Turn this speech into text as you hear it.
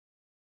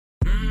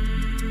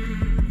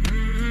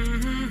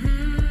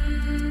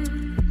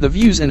The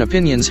views and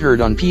opinions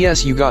heard on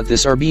PS You Got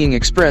This are being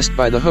expressed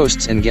by the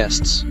hosts and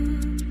guests,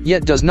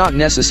 yet does not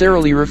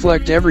necessarily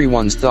reflect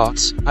everyone's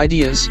thoughts,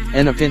 ideas,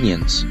 and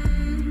opinions.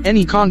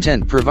 Any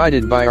content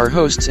provided by our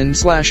hosts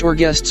and/or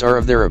guests are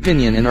of their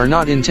opinion and are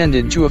not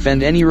intended to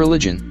offend any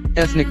religion,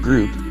 ethnic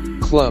group,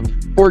 club,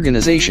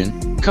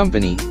 organization,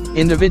 company,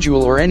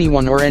 individual or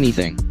anyone or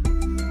anything.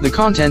 The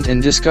content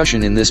and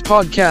discussion in this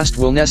podcast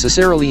will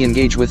necessarily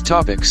engage with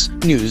topics,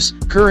 news,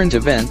 current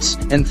events,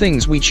 and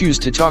things we choose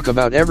to talk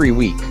about every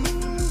week.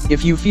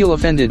 If you feel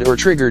offended or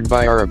triggered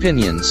by our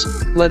opinions,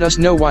 let us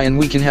know why and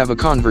we can have a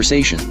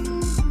conversation.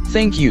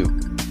 Thank you.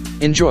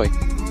 Enjoy.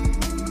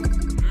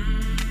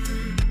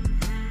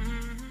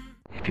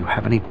 If you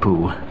have any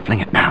poo,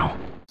 fling it now.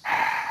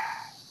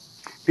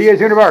 PS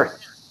Universe.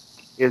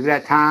 Is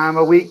that time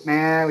of week,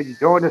 man? When you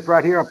join us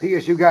right here on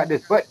PS You Got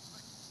This, but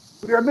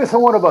we are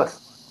missing one of us.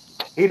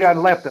 He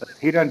done left us.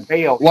 He done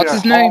bailed. What's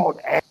his name?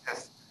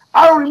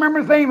 I don't remember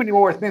his name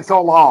anymore. It's been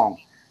so long.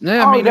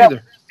 Yeah, me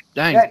neither.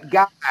 Dang. That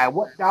guy.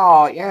 What?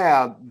 Oh,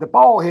 yeah. The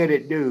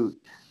bald-headed dude.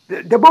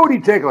 The booty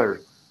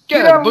tickler.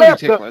 Yeah, the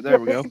booty tickler. There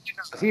we go.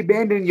 He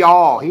abandoned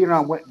y'all. He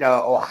done went to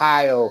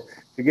Ohio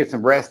to get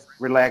some rest,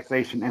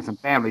 relaxation, and some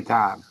family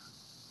time.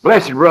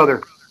 Bless you,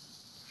 brother.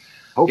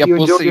 Hope you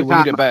we'll enjoy see your when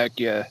time. we get back,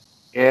 yeah.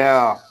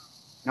 Yeah.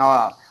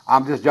 No,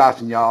 I'm just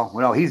joshing, y'all.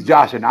 Well, no, he's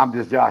joshing. I'm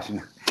just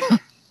joshing.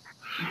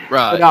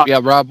 Right. Yeah,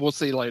 Rob, we'll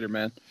see you later,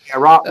 man. Yeah,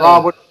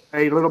 Rob would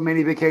a little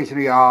mini vacation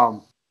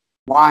to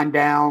wind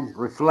down,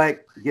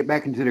 reflect, get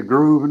back into the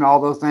groove and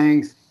all those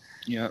things.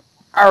 Yeah.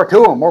 Power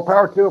to him. More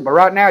power to him. But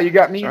right now, you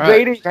got me and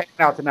JD hanging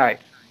out tonight.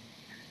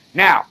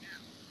 Now,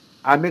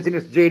 I mentioned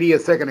this to JD a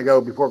second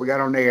ago before we got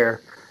on the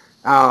air.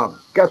 Got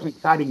some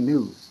exciting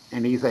news.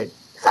 And he said,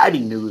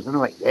 exciting news. And I'm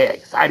like, yeah,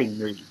 exciting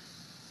news.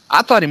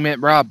 I thought he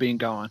meant Rob being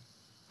gone.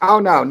 Oh,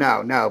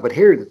 no. But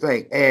here's the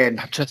thing. And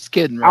I'm just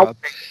kidding, Rob.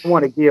 I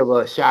want to give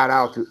a shout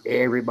out to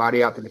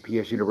everybody out in the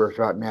PS Universe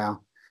right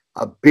now.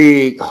 A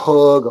big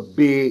hug, a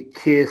big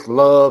kiss,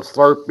 love,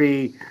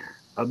 Slurpee,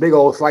 a big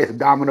old slice of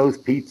Domino's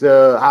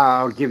pizza.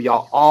 I'll give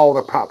y'all all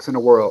the props in the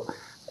world.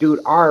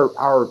 Dude, our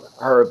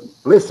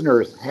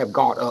listeners have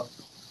gone up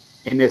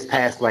in this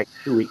past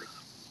 2 weeks.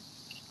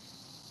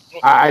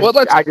 I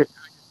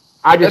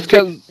just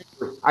checked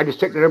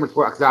the numbers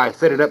because I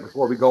set it up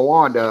before we go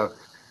on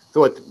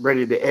so it's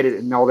ready to edit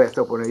and all that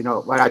stuff.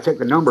 But I checked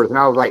the numbers and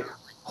I was like,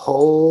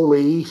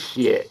 holy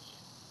shit,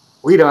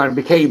 we done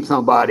became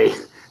somebody.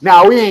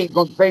 Now we ain't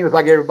gonna be famous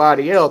like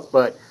everybody else,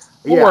 but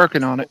we're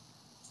working on it.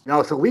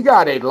 So we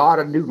got a lot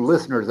of new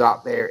listeners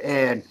out there,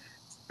 and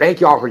thank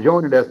y'all for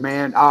joining us,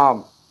 man.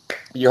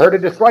 You heard a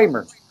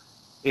disclaimer.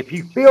 If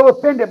you feel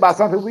offended by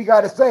something we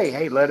got to say,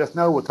 hey, let us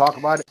know. We'll talk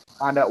about it.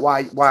 Find out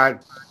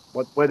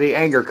where the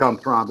anger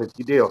comes from, if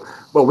you deal.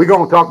 But we're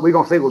gonna talk. We're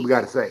gonna say what we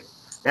got to say.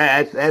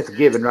 That's a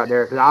given right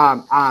there, because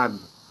I'm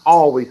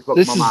always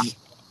fucking my mind. This is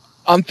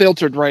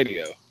unfiltered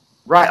radio.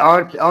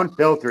 Right,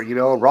 unfiltered,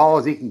 raw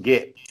as he can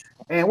get.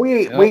 And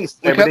we cut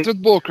to the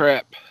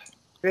bullcrap.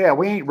 Yeah,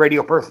 we ain't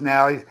radio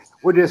personalities.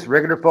 We're just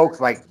regular folks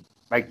like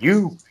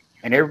you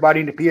and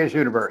everybody in the PS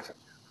Universe.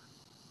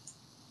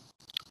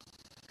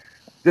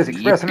 Just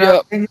expressing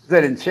our opinions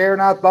and sharing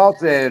our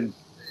thoughts, and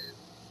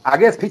I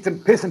guess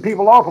pissing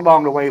people off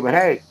along the way. But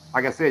hey,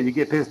 like I said, you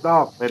get pissed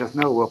off, let us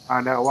know. We'll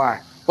find out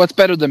why. What's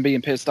better than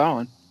being pissed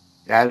on?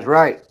 That's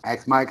right.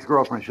 Ask my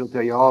ex-girlfriend. She'll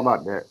tell you all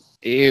about that.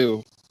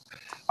 Ew.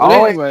 But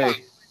anyway.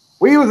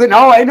 We was in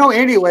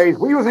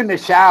the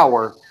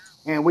shower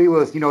and we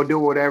was,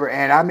 doing whatever.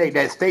 And I made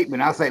that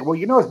statement. I said, well,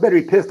 it's better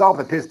to be pissed off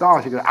than pissed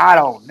on. She goes, I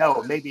don't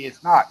know. Maybe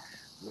it's not.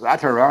 I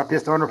turned around,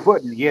 pissed on her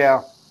foot. And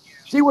yeah,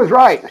 she was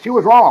right. She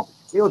was wrong.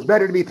 It was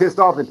better to be pissed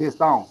off than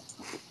pissed on.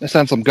 That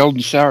sounds some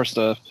golden shower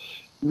stuff.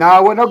 No,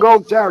 it wasn't no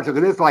golden shower stuff.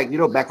 It's like,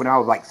 back when I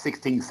was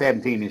 16,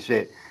 17 and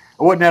shit.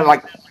 It wasn't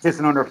that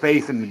pissing on her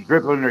face and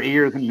dripping in her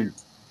ears and,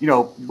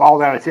 all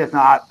down her chest. No,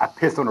 I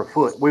pissed on her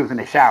foot. We was in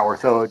the shower,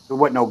 so it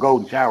wasn't no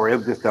golden shower. It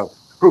was just to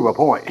prove a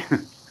point.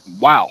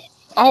 Wow.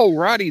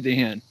 Alrighty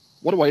then.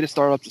 What a way to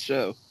start off the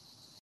show.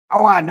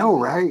 Oh, I know,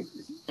 right?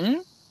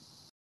 Mm-hmm.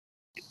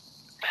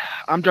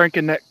 I'm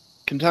drinking that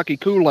Kentucky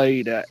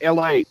Kool-Aid,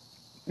 L.A.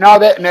 No,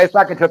 it's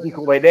not Kentucky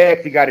Kool-Aid. They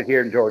actually got it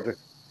here in Georgia.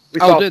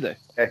 Did they?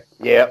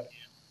 Yeah.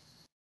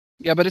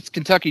 Yeah, but it's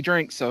Kentucky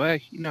drink, so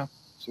hey,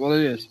 it's what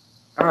it is.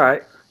 All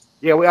right.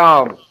 Yeah,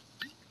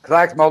 because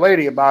I asked my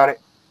lady about it,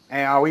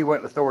 and we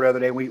went to the store the other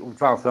day, and we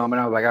found some,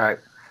 and I was like, all right,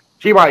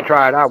 she might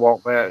try it, I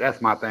won't, but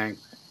that's my thing.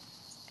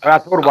 But I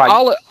told her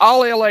about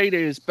all L.A.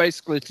 is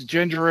basically, it's a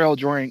ginger ale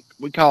drink.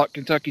 We call it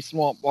Kentucky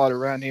swamp water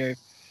around here.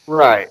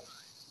 Right.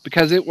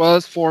 Because it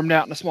was formed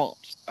out in the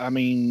swamps. I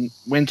mean,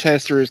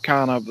 Winchester is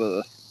kind of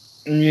a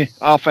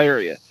off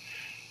area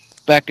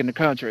back in the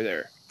country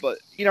there. But,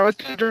 it's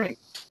good drink.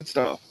 Good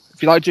stuff.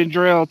 If you like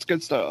ginger ale, it's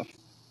good stuff.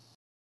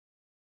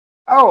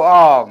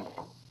 Oh,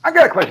 I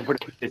got a question for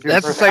you.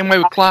 That's the same way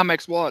with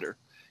Climax water.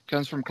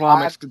 Comes from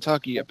Climax,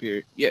 Kentucky up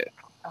here. Yeah.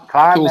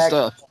 Climax, cool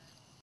stuff.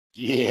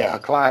 Yeah,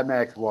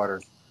 Climax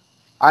water.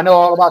 I know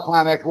all about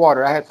Climax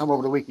water. I had some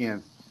over the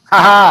weekend. Ha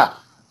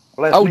ha!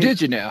 Oh, did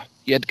you now?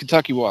 You had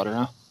Kentucky water,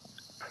 huh?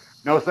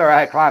 No, sir.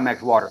 I had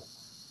Climax water.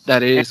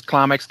 That is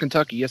Climax,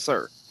 Kentucky. Yes,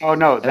 sir. Oh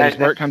no, That is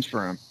where it comes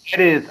from. that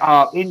is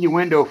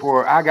innuendo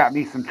for. I got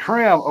me some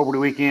trim over the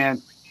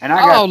weekend, and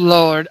I Oh got.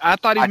 Lord, I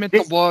thought he I meant the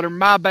did. water.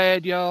 My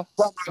bad, y'all.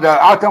 I was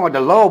talking about the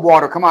love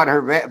water come out of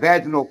her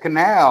vaginal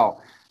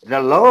canal.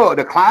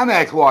 The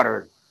Climax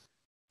water,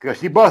 because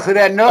she busted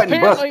that nut and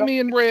busted Apparently, me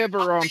and Rev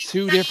are on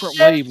two different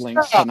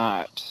wavelengths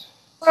tonight.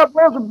 up.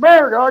 Where's the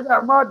bear? I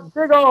got my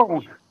dig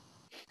on.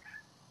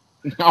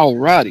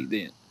 Alrighty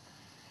then.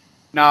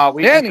 No,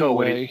 we cool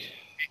with it. Anyway,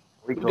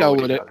 We we cool go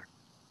with with each it. other.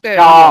 Yeah,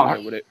 No, we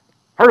go with it.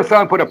 her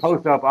son put a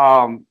post up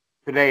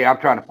today. I'm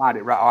trying to find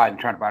it right. Oh, I'm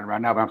trying to find it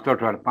right now, but I'm still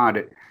trying to find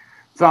it.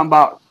 Something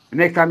about the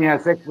next time you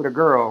have sex with a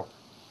girl,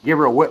 give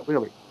her a wet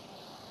willy,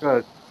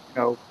 because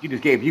she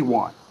just gave you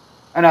one.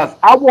 And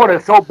I wanted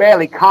to so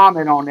badly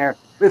comment on there.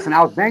 Listen,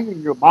 I was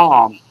banging your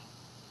mom,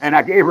 and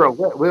I gave her a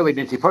wet willy,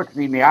 then she punched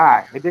me in the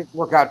eye. It didn't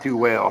work out too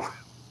well.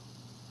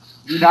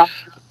 You know,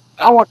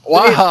 I want to say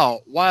it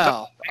Wow. so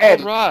All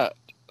bad. right.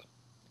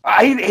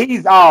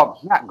 He's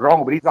not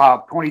grown, but he's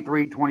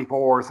 23, 24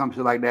 or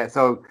something like that.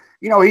 So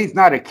he's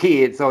not a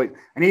kid. So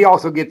and he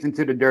also gets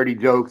into the dirty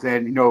jokes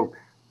and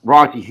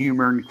raunchy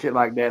humor and shit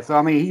like that. So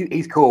I mean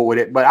he's cool with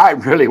it. But I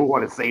really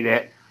want to say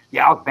that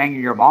I was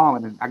banging your mom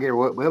and then I gave her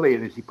what Willie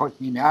and then she punched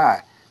me in the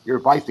eye. Your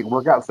advice didn't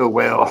work out so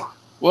well.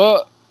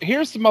 Well,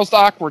 here's the most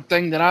awkward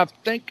thing that I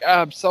think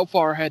I've so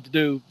far had to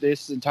do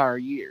this entire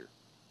year.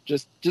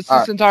 Just All this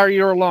right. entire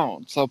year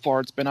alone. So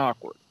far, it's been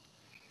awkward.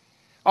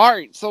 All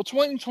right, so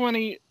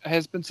 2020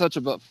 has been such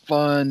a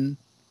fun,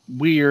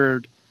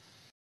 weird,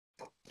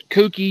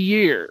 kooky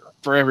year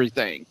for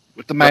everything.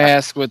 With the Right.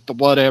 mask, with the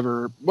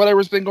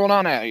whatever's been going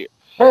on out here.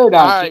 Paradigm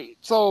All shift. right,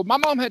 so my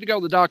mom had to go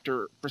to the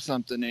doctor for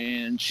something,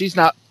 and she's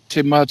not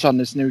too much on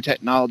this new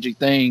technology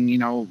thing,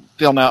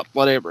 filling out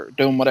whatever,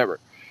 doing whatever.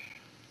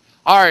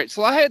 All right,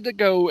 so I had to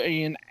go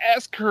and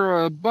ask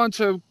her a bunch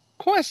of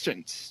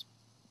questions.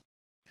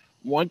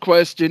 One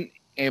question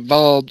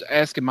involved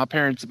asking my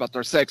parents about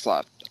their sex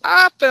life.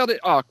 I felt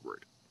it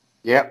awkward.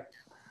 Yep.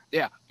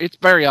 Yeah, it's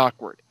very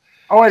awkward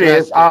Oh, it to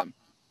is. ask them.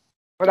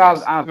 But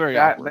Yes, very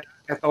awkward.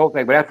 that's the whole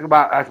thing. But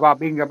that's about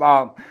being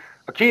a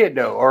kid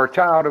though, or a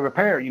child of a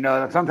parent.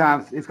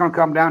 Sometimes it's going to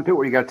come down to it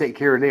where you got to take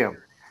care of them.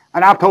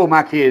 And I've told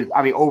my kids,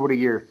 I mean, over the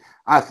years,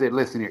 I said,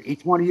 listen here,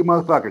 each one of you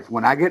motherfuckers,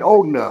 when I get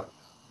old enough,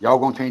 y'all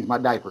gonna change my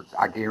diapers.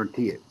 I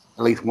guarantee it,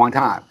 at least one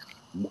time.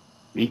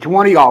 Each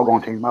one of y'all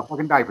gonna change my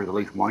fucking diapers at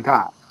least one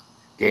time.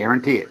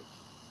 Guarantee it.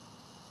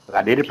 If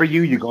I did it for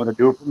you, you're gonna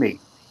do it for me.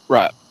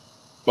 Right.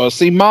 Well,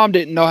 see, Mom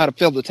didn't know how to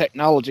fill the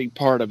technology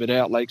part of it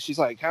out. Like, she's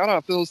like, how do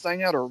I fill this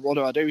thing out, or what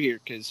do I do here?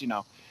 Because,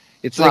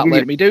 it's So they not give you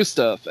letting me do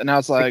stuff. And I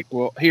was like,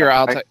 well, here,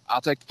 I'll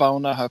take the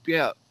phone, I'll help you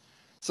out.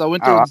 So I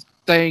went through the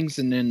things,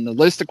 and then the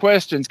list of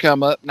questions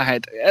come up, and I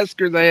had to ask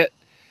her that.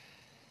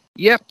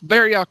 Yep,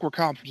 very awkward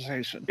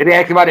conversation. Did they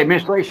ask you about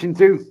administration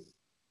too?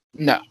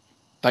 No,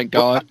 thank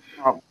God.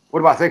 What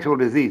about sexual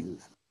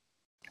diseases?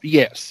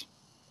 Yes.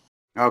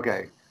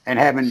 Okay, and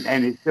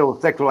it's still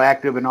sexual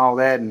active and all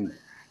that, and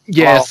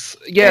Yes,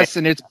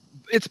 and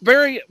it's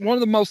very one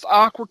of the most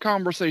awkward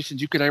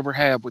conversations you could ever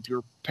have with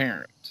your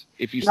parents.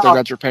 If you still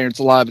got your parents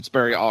alive, it's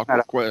very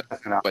awkward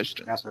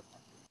question.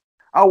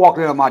 I walked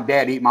in on my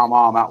dad eat my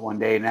mom out one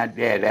day, and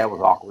that was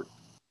awkward.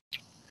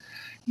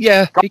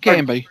 Yeah, he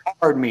can be.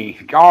 Guard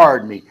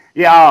me.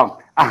 Yeah,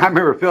 I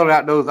remember filling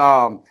out those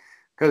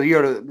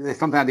because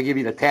sometimes they give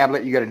you the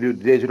tablet, you got to do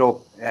the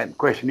digital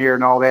questionnaire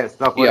and all that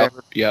stuff,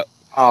 whatever. Yep.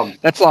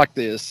 That's like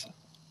this.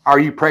 Are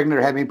you pregnant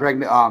or have been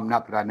pregnant?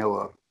 Not that I know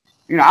of.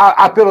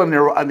 I fill in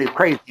the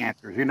crazy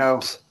answers.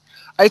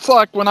 It's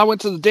like when I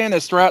went to the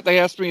dentist, right? They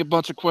asked me a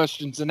bunch of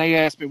questions, and they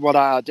asked me what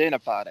I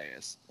identified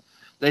as.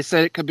 They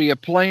said it could be a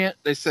plant.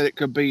 They said it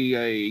could be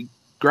a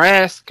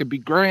grass, could be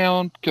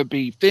ground, could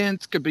be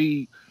fence, could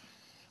be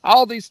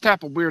all these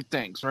type of weird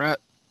things, right?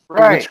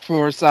 Right. Which, of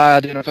course, I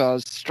identify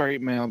as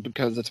straight male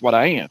because that's what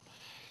I am.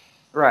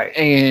 Right.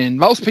 And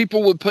most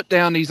people would put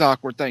down these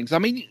awkward things. I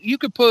mean, you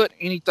could put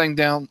anything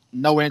down,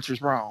 no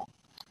answer's wrong.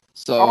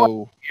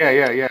 So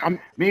yeah.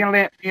 Me and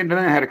Lynn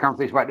had a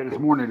conversation about that this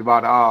morning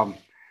about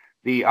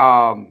the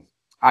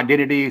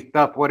identity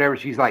stuff, whatever.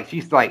 She's like,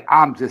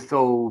 I just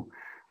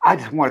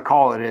want to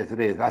call it as it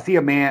is. I see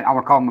a man, I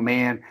want to call him a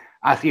man.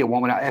 I see a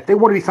woman. If they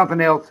want to be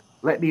something else,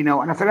 let me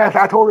know. And I said,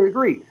 I totally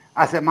agree.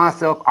 I said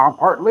myself, I'm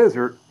part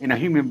lizard in a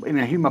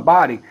human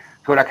body,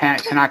 so that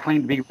can I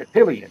claim to be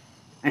reptilian?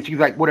 And she's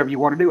like, whatever you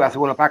want to do. I said,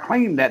 well, if I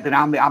claim that, then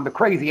I'm the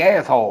crazy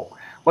asshole.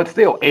 But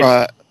still,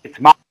 it's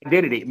my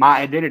identity. My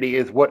identity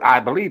is what I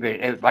believe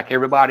in, it's like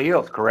everybody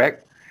else,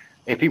 correct?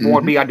 If people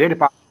want to be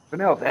identified with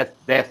something else,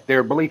 that's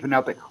their belief in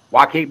nothing.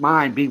 Why can't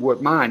mine be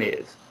what mine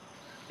is?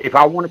 If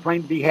I want to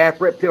claim to be half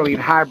reptilian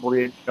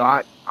hybrid,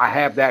 I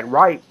have that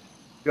right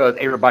because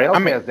everybody else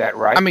has that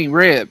right. I mean,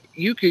 Reb,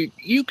 you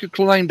could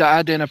claim to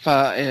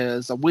identify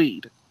as a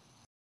weed,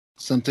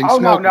 something. Oh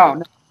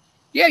no.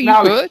 Yeah, you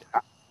could.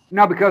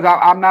 No, because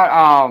I'm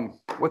not.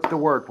 What's the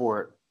word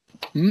for it?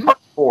 I'm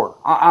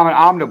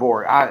an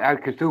omnivore. I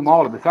consume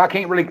all of it, so I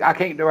can't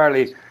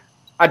really.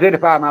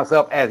 identify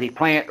myself as a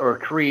plant or a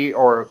tree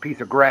or a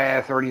piece of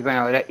grass or anything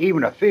like that,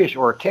 even a fish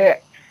or a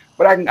cat.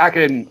 But I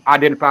can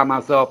identify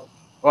myself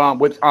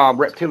with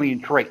reptilian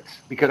traits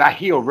because I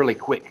heal really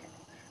quick.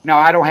 Now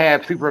I don't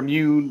have super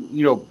immune,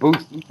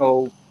 boost,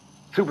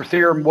 super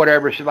serum,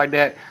 whatever shit like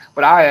that.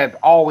 But I have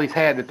always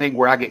had the thing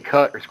where I get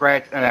cut or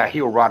scratched and I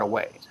heal right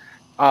away.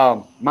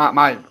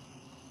 My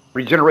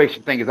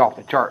regeneration thing is off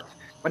the charts.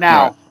 But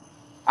now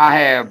I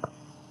have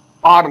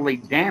bodily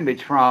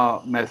damage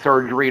from the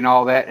surgery and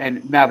all that,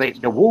 and now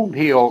the wound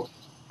healed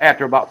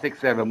after about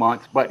 6-7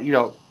 months. But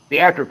the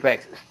after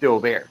effects is still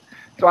there.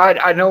 So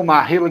I know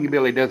my healing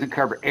ability doesn't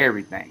cover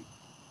everything.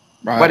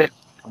 Right.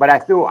 But I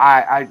still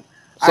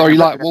So are you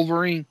like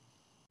Wolverine?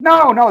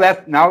 No,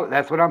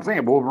 that's what I'm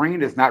saying.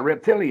 Wolverine is not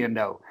reptilian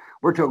though.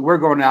 We're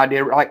going to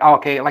idea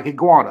like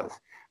iguanas.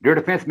 Their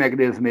defense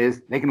mechanism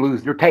is they can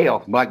lose their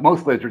tails. Like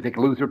most lizards, they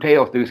can lose their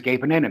tails to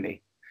escape an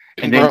enemy.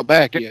 And grow it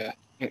back, yeah.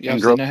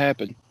 I've seen that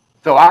happen.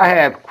 So I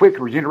have quick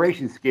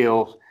regeneration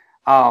skills,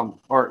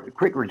 or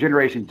quick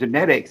regeneration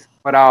genetics,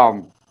 but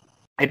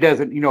it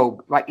doesn't,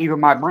 like even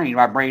my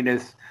brain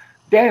is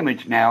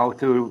damaged now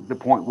to the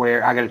point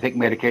where I got to take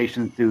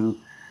medications to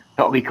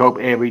help me cope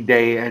every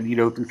day and,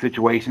 through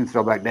situations,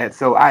 stuff like that.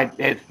 So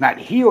it's not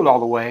healed all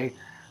the way,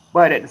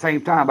 but at the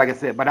same time, like I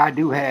said, but I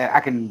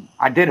can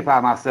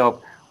identify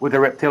myself with the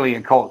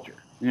reptilian culture,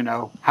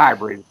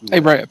 hybrid. Hey,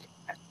 Brad.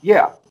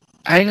 Yeah.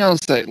 Hang on a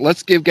sec.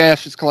 Let's give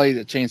Gaseous Clay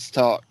the chance to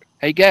talk.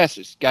 Hey,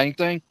 Gaseous, got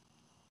anything?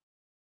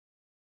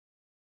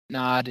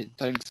 No, I didn't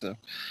think so.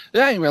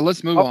 Anyway,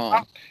 let's move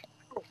on.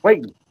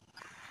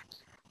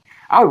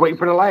 I was waiting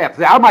for the laugh.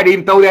 I might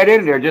even throw that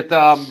in there just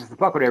to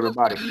fuck with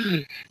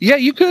everybody. Yeah,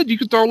 you could. You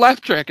could throw a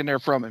laugh track in there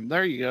from him.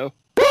 There you go.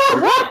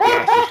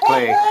 Gaseous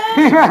Clay.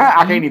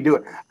 I can't even do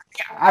it.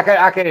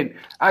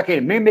 I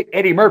can mimic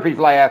Eddie Murphy's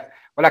laugh,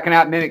 but I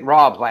cannot mimic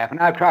Rob's laugh. And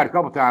I've tried a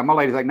couple times. My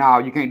lady's like, "No,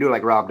 you can't do it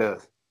like Rob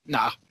does."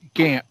 Nah, you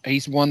can't.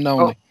 He's one and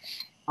only.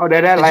 Oh,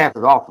 that laugh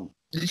is awesome.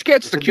 Did you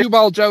catch the cue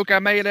ball joke I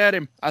made at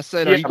him? I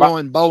said, "Are you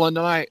going bowling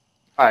tonight?"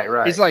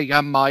 Right. He's like,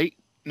 "I might."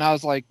 And I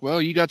was like,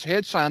 "Well, you got your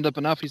head signed up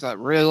enough." He's like,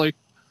 "Really?"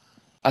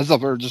 I was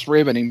over just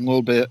ribbing him a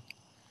little bit.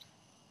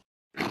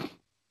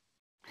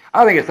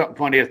 I think it's something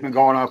funny that's been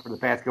going on for the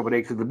past couple of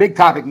days. So the big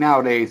topic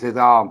nowadays is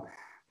the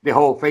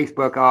whole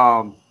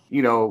Facebook.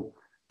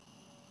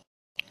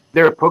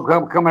 They're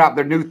coming out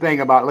their new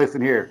thing about,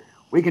 listen here,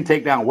 we can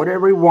take down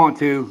whatever we want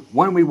to,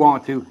 when we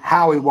want to,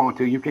 how we want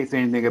to. You can't say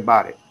anything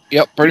about it.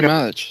 Yep, pretty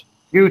much.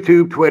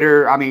 YouTube,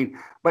 Twitter. I mean,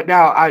 but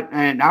now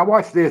I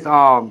watched this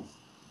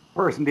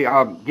person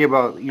give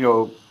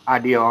a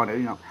idea on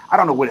it. I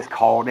don't know what it's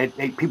called. I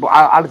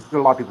listen to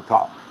a lot of people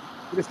talk.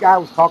 But this guy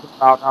was talking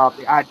about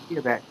the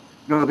idea that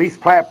these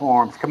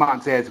platforms come out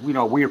and says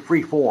we're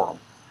free forum.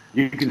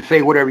 You can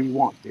say whatever you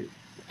want to.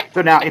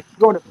 So now if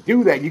you're going to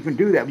do that, you can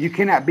do that. But you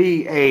cannot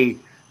be a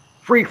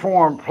free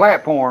form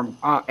platform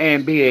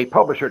and be a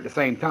publisher at the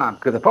same time,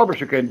 because the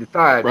publisher can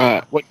decide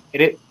what to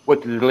edit,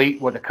 what to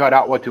delete, what to cut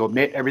out, what to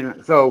omit,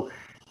 everything. So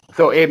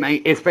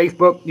is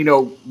Facebook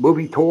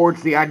moving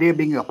towards the idea of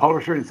being a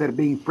publisher instead of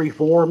being free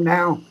form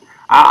now?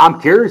 I'm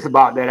curious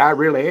about that. I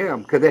really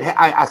am, because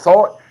I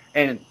saw it,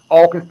 and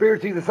all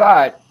conspiracies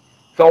aside,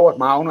 saw it with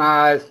my own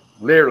eyes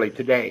literally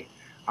today.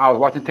 I was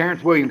watching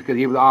Terrence Williams because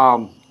he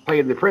was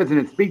playing the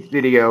president's speech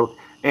video,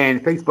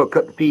 and Facebook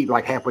cut the feed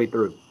like halfway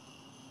through.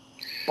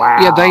 Wow.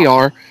 Yeah, they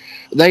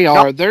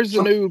are. There's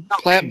a new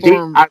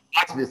platform. I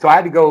watched this, so I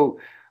had to go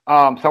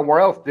somewhere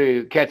else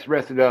to catch the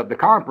rest of the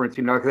conference.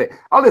 Because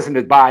I listen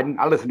to Biden,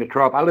 I listen to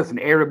Trump, I listen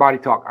to everybody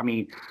talk. I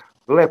mean,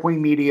 the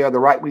left-wing media, the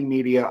right-wing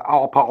media,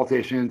 all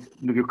politicians,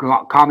 the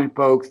common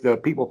folks, the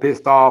people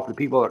pissed off, the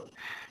people are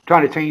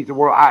trying to change the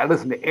world. I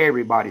listen to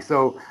everybody.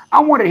 So I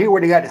want to hear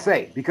what they got to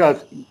say,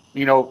 because,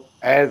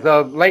 as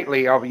of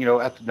lately,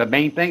 that's the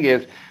main thing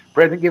is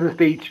president gives a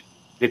speech,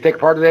 they take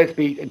part of that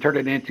speech and turn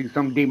it into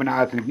some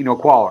demonizing,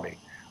 quality.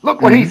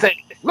 Look what he said.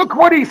 Look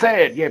what he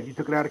said. Yeah, if you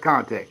took it out of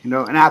context, and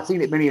I've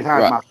seen it many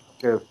times myself,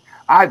 because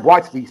I've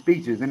watched these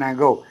speeches and I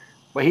go,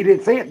 but he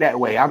didn't say it that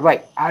way. I was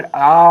like,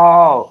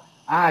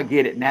 I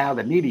get it now.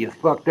 The media is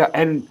fucked up.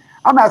 And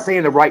I'm not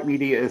saying the right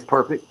media is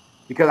perfect,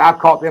 because I've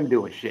caught them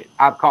doing shit.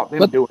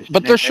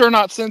 But they're sure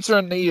not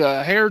censoring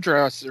the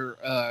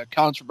hairdresser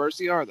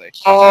controversy, are they?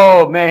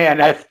 Oh man,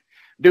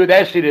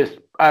 that shit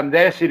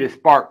is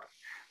sparked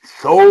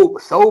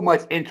so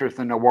much interest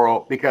in the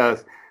world,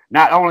 because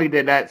not only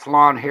did that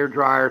salon hair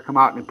dryer come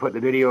out and put the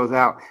videos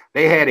out,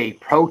 they had a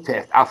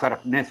protest outside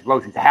of Nancy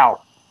Pelosi's house,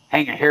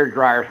 hanging hair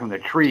dryers from the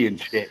tree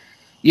and shit.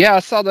 Yeah, I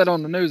saw that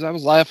on the news. I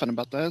was laughing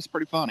about that. It's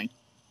pretty funny.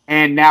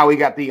 And now we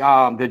got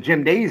the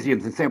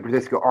gymnasiums in San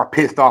Francisco are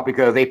pissed off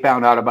because they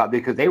found out about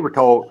this, because they were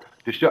told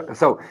to shut.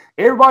 So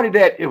everybody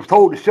that was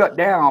told to shut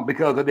down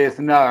because of this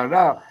and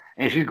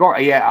and she's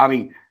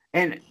going,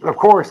 and of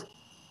course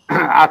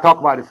I talk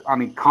about this,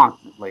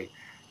 constantly.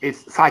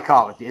 It's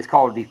psychology. It's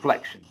called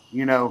deflection.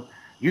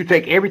 You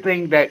take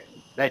everything that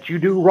you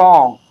do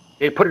wrong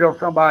and put it on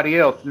somebody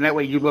else, and that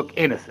way you look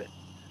innocent.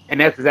 And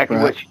that's exactly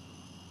what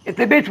if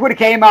the bitch would have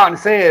came out and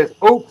says,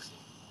 "Oops,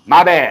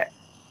 my bad.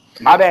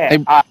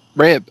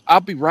 Reb,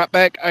 I'll be right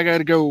back. I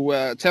gotta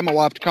go tell my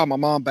wife to call my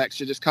mom back.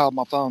 She just called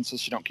my phone, so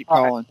she don't keep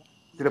All right. calling.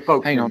 To the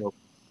folks. Hang on. I'll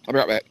be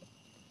right back.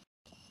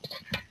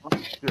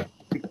 To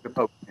the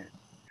folks.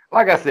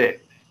 Like I said,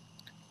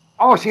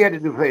 all she had to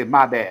do was say,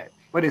 my bad.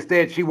 But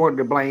instead, she wanted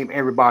to blame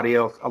everybody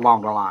else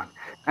along the line.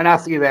 And I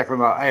see that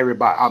from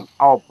everybody on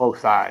all both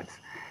sides.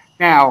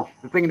 Now,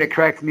 the thing that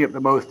cracks me up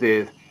the most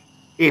is,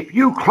 if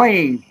you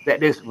claim that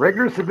this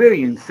regular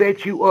civilian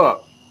set you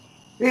up,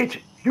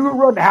 bitch, you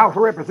run the House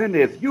of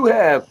Representatives, you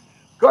have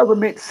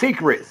government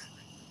secrets.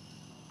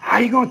 How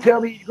you going to tell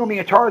me you're going to be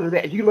in charge of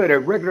that? You let a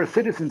regular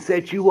citizen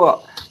set you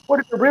up. What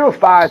are the real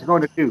spies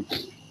going to do?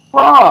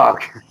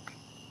 Fuck.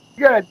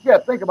 You gotta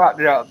think about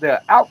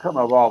the outcome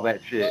of all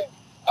that shit.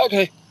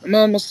 Okay, I'm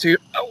almost here.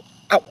 Ow.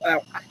 I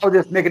was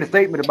just making a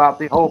statement about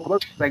the whole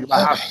political thing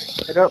about how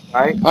she set up,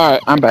 right? All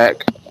right, I'm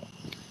back.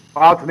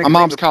 My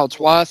mom's called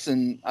twice,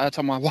 and I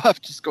told my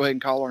wife just go ahead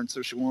and call her and see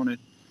what she wanted.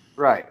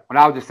 Right. When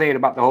I was just saying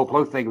about the whole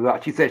political thing,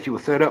 about she said she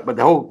was set up, but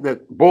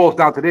the boils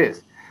down to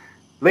this.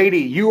 Lady,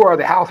 you are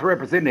the House of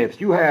Representatives.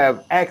 You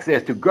have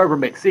access to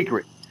government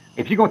secrets.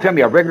 If you're going to tell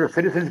me a regular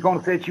citizen is going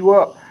to set you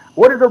up,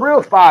 what are the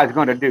real spies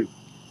going to do?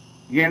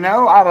 You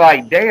know, I'm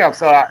like, damn.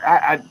 So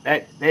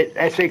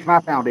that shakes my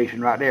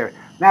foundation right there.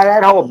 Now,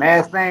 that whole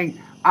mask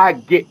thing, I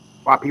get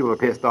why people are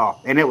pissed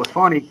off. And it was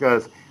funny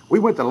because we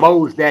went to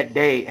Lowe's that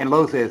day, and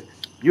Lowe's says,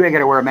 you ain't got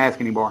to wear a mask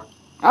anymore.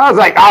 I was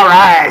like, all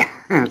right.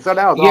 So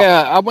that was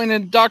awesome. I went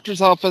in the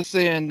doctor's office,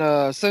 and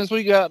as soon as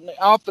we got in the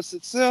office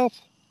itself,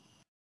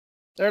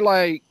 they're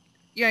like,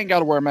 you ain't got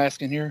to wear a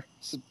mask in here,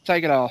 so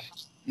take it off.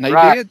 And they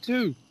did,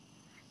 too.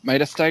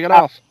 Made us take it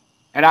off.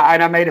 And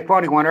I made a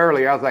funny one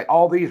earlier. I was like,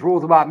 all these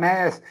rules about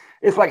masks,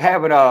 it's like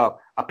having a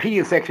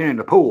peeing section in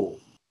the pool.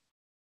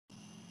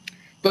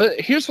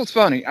 But here's what's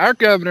funny. Our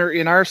governor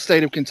in our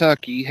state of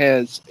Kentucky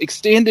has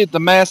extended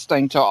the mask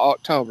thing till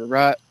October,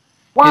 right?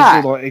 Why?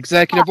 His little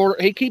executive order.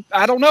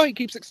 I don't know, he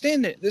keeps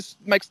extending it. This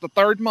makes the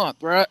third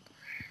month, right?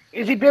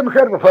 Is he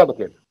Democrat or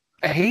Republican?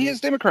 He is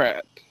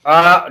Democrat.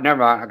 Never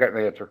mind. I got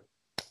the answer.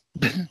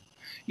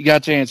 You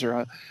got your answer,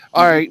 right?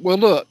 All right. Well,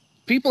 look,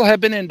 people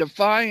have been in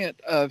defiant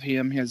of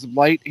him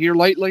here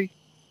lately.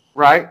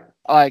 Right.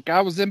 Like,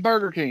 I was in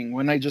Burger King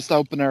when they just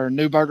opened their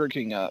new Burger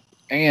King up.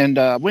 And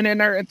went in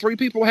there, and 3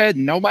 people had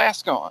no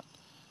mask on.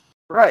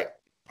 Right.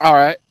 All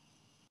right.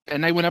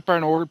 And they went up there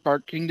and ordered.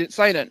 Burger King didn't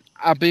say that.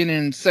 I've been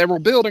in several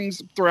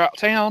buildings throughout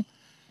town,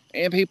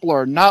 and people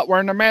are not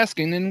wearing their mask,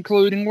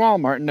 including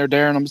Walmart, and they're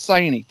daring them to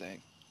say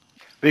anything.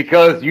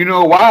 Because you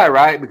know why,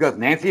 right? Because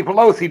Nancy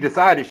Pelosi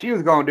decided she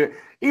was going to do it.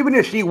 Even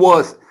if she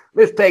was,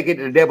 let's take it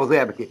to the devil's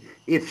advocate.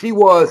 If she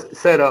was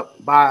set up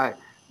by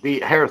the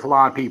hair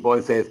salon people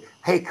and says,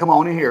 hey, come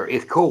on in here.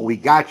 It's cool. We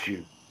got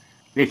you.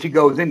 Then she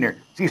goes in there.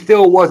 She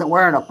still wasn't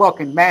wearing a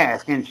fucking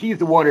mask. And she's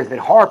the one that's been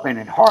harping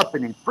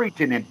and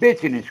preaching and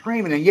bitching and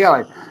screaming and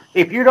yelling.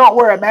 If you don't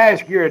wear a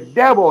mask, you're a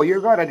devil.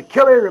 You're going to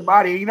kill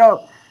everybody, you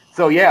know.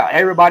 So, yeah,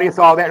 everybody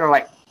saw that. And they're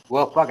like,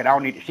 well, fuck it. I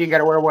don't need to. She ain't got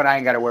to wear one. I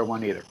ain't got to wear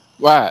one either.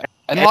 Right.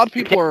 And a lot of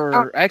people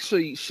are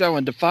actually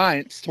showing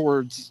defiance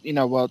towards,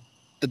 what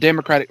the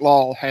Democratic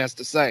law has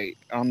to say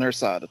on their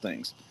side of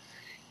things.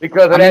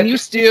 Because you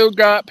still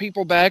got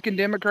people backing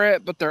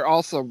Democrat, but they're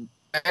also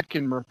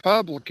backing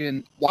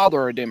Republican while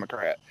they're a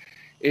Democrat.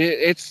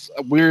 It's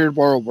a weird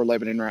world we're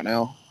living in right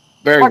now.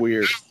 Very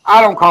weird.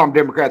 I don't call them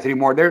Democrats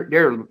anymore.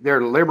 They're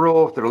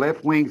liberals. They're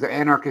left wings. They're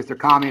anarchists. They're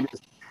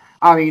communists.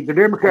 I mean, the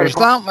Democratic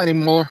There's something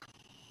anymore.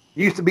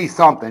 Used to be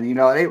something.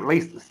 They at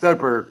least stood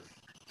for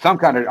some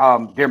kind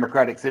of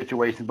democratic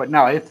situation. But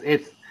no,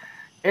 it's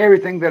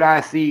everything that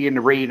I see in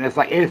the read. And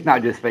it's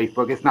not just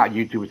Facebook. It's not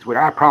YouTube. It's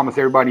Twitter. I promise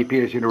everybody in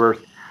PS Universe,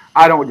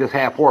 I don't just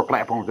have 4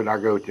 platforms that I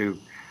go to.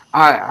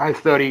 I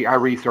study, I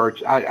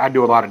research, I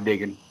do a lot of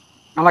digging.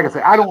 And like I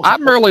said,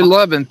 I'm really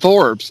loving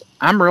Forbes.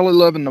 I'm really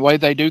loving the way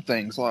they do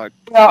things. Like,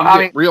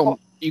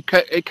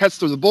 it cuts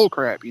through the bull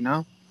crap,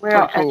 Well,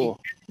 pretty cool.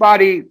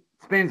 Everybody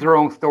spins their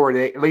own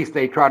story. At least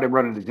they try to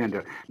run an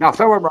agenda. Now,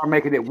 some of them are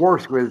making it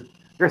worse because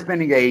they're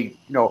spinning a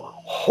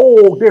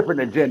whole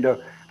different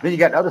agenda. Then you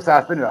got the other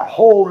side spinning a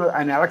whole.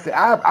 And like I said,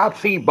 I've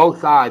seen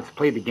both sides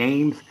play the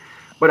games,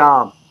 but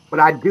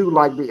I do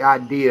like the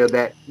idea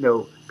that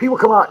people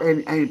come out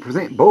and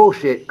present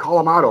bullshit, call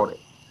them out on it.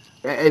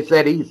 It's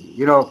that easy.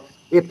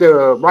 If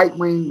the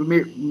right-wing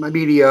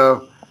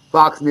media,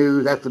 Fox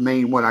News, that's the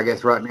main one, I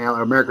guess, right now,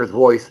 America's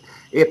Voice,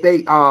 if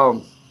they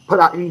put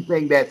out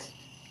anything that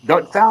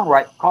doesn't sound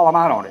right, call them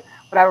out on it.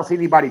 But I don't see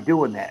anybody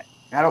doing that.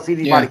 I don't see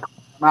anybody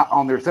calling them out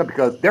on their stuff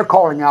because they're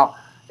calling out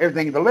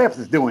everything the left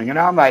is doing. And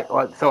I'm like,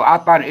 so I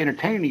find it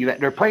entertaining that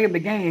they're playing the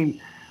game,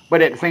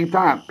 but at the same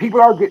time,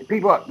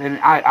 and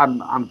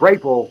I'm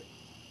grateful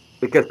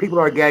because people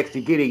are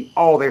actually getting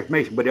all their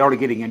information, but they're only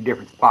getting in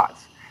different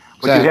spots.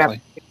 But you have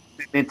the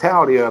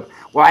mentality of,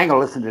 well, I ain't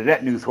going to listen to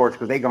that news source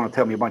because they're going to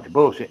tell me a bunch of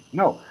bullshit.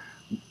 No.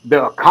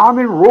 The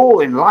common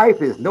rule in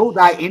life is know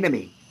thy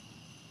enemy.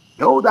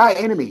 Know thy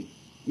enemy.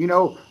 You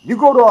go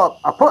to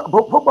a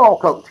football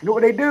coach. You know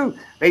what they do?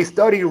 They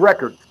study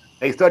records.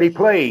 They study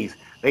plays.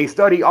 They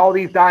study all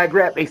these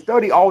diagrams. They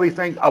study all these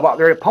things about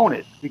their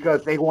opponents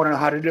because they want to know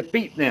how to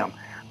defeat them.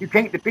 You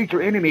can't defeat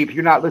your enemy if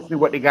you're not listening to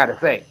what they got to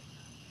say.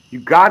 You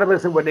got to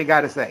listen to what they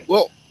got to say.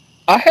 Well,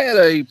 I had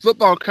a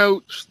football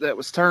coach that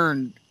was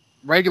turned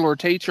regular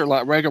teacher,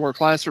 like regular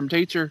classroom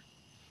teacher,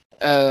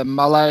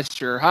 my last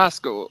year of high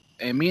school.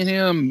 And me and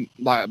him,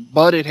 like,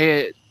 butted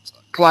heads,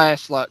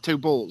 clashed like two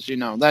bulls,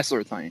 that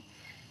sort of thing.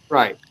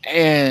 Right.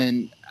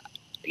 And,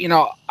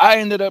 I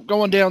ended up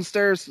going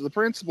downstairs to the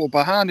principal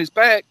behind his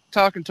back,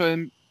 talking to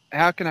him,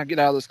 how can I get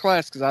out of this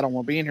class? Because I don't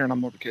want to be in here no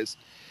more because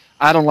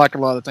I don't like a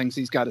lot of things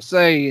he's got to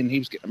say. And he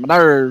was getting on my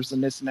nerves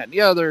and this and that and the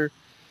other.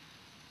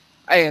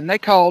 And they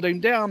called him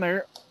down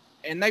there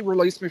and they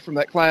released me from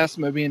that class,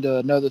 moved me into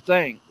another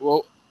thing.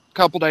 Well, a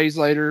couple days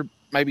later,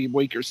 maybe a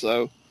week or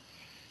so,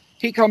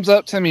 he comes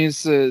up to me and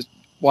says,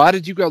 why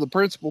did you go to the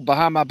principal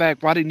behind my back?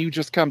 Why didn't you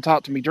just come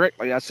talk to me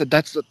directly? I said,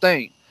 that's the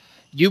thing.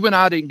 You and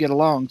I didn't get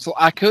along, so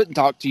I couldn't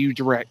talk to you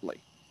directly.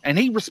 And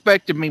he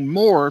respected me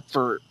more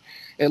for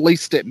at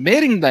least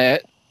admitting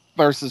that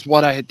versus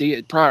what I had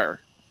did prior.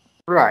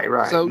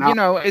 Right. So,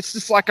 now, it's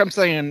just like I'm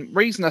saying,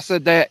 reason I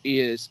said that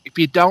is if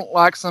you don't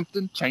like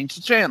something, change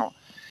the channel.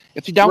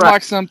 If you don't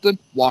like something,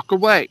 walk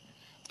away.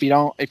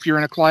 If you're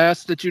in a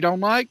class that you don't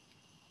like,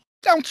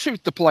 don't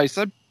shoot the place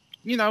up.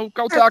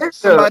 Go talk to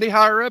somebody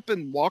higher up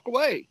and walk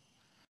away.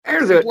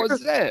 There's a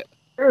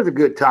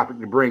good topic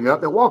to bring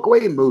up, the walk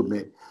away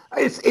movement.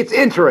 It's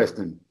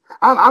interesting.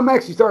 I'm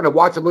actually starting to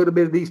watch a little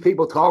bit of these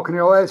people talking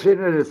and all that shit,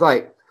 and it's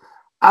like,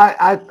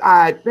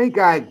 I think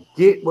I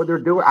get what they're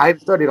doing. I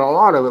haven't studied a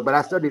lot of it, but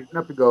I studied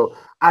enough to go,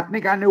 I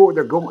think I know what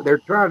they're going. They're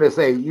trying to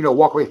say,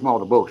 walk away from all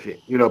the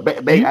bullshit.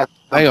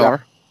 They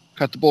are.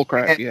 Cut the bull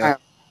crap, yeah.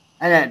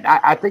 And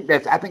I think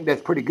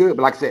that's pretty good.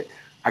 But like I said,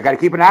 I got to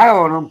keep an eye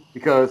on them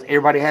because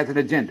everybody has an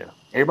agenda.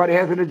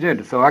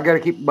 So I got to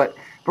keep. But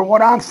from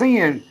what I'm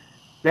seeing,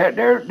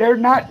 they're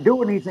not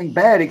doing anything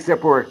bad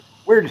except for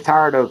we're just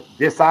tired of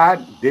this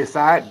side,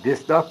 this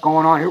stuff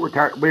going on here. We're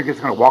tired. We're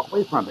just going to walk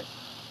away from it.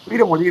 We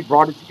don't want to get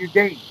brought into your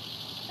game,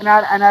 and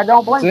I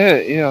don't blame them.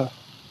 That's it, yeah.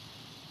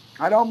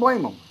 I don't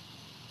blame them.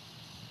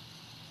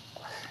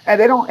 And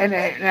they don't.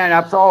 And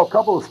I saw a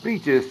couple of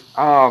speeches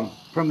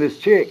from this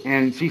chick,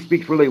 and she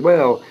speaks really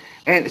well.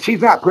 And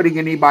she's not putting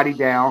anybody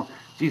down.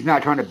 She's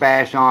not trying to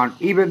bash on,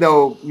 even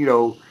though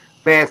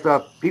bad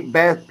stuff.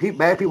 Bad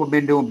people have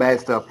been doing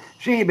bad stuff.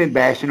 She ain't been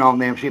bashing on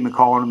them. She ain't been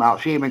calling them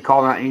out. She ain't been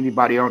calling out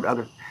anybody on the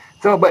other.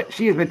 So, but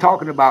she has been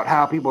talking about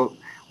how people.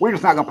 We're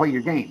just not gonna play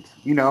your games.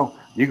 You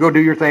go do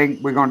your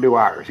thing. We're gonna do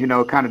ours.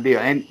 Kind of deal.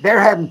 And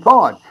they're having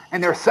fun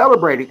and they're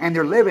celebrating and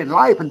they're living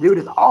life. And dude,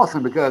 it's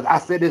awesome because I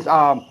said this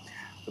the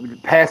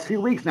past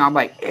few weeks now. I'm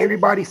like,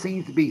 everybody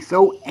seems to be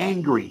so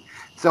angry,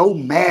 so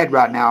mad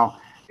right now.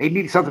 They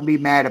need something to be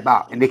mad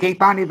about, and they can't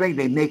find anything.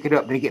 They make it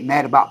up. They get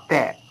mad about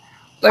that.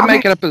 They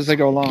make it up as they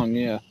go along,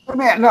 yeah. But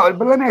let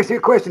me ask you a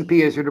question,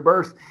 P.S.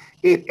 Universe.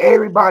 If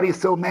everybody's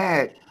so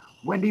mad,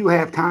 when do you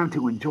have time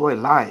to enjoy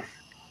life?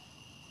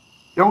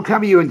 Don't tell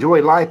me you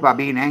enjoy life by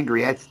being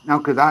angry.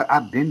 Because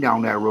I've been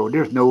down that road.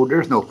 There's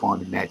no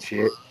fun in that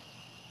shit.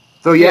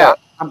 So yeah.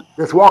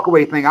 This walk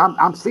away thing,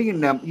 I'm seeing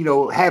them,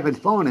 having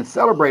fun and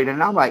celebrating,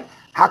 and I'm like,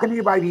 how can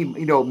anybody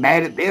be,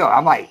 mad at them?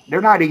 I'm like,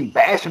 they're not even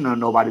bashing on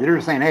nobody. They're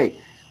just saying, hey,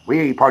 we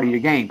ain't part of your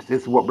games.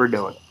 This is what we're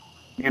doing.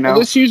 Well,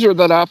 this user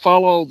that I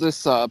follow,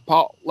 this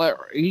Paul,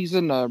 he's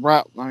in the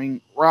right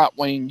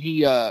wing.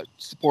 He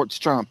supports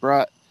Trump,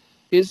 right?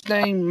 His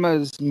name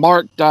is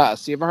Mark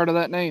Dice. You ever heard of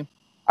that name?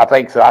 I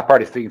think so. I've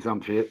probably seen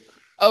some shit.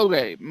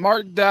 Okay,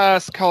 Mark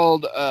Dice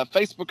called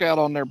Facebook out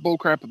on their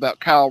bullcrap about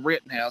Kyle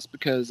Rittenhouse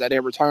because at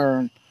every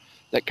turn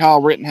that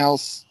Kyle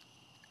Rittenhouse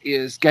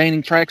is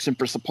gaining traction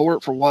for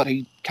support for what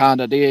he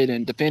kind of did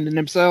and defending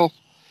himself.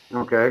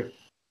 Okay.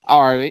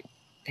 All right.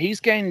 He's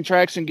gaining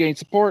traction, gaining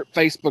support.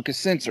 Facebook is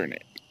censoring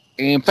it.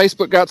 And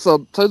Facebook got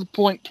to the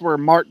point where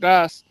Mark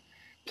Dice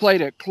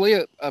played a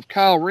clip of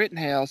Kyle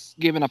Rittenhouse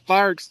giving a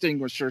fire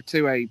extinguisher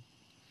to a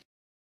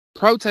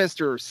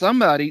protester or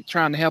somebody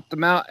trying to help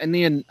them out, and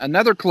then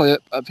another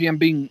clip of him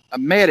being a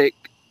medic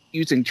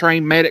using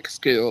trained medic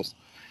skills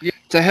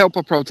to help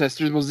a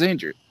protester who was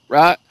injured,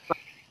 right?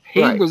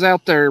 He was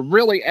out there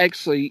really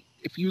actually,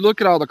 if you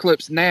look at all the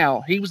clips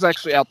now, he was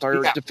actually out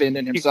there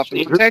defending himself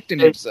and protecting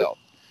himself.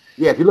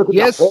 Yeah, if you look at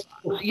yes, the whole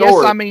story.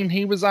 Yes, I mean,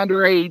 he was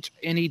underage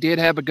and he did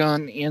have a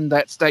gun in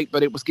that state,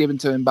 but it was given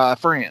to him by a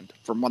friend,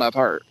 from what I've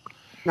heard.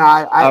 No,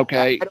 I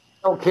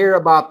don't care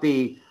about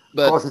the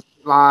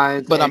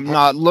lines. But I'm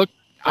not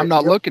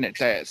looking at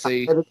that.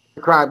 See,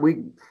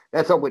 crime.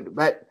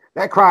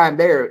 That crime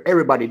there.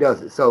 Everybody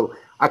does it. So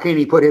I can't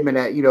even put him in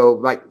that.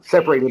 Like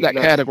separate him that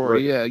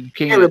category. Yeah, you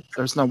can't.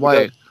 There's no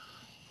way.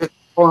 It's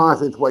going on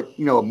since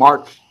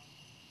March,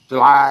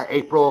 July,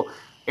 April.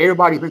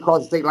 Everybody's been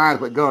crossing state lines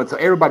with guns, so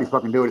everybody's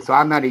fucking doing it. So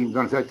I'm not even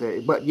going to touch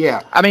that. But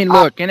yeah, I mean,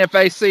 look,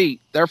 NFAC.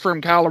 They're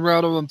from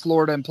Colorado and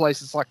Florida and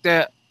places like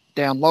that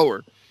down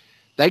lower.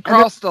 They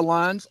crossed the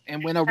lines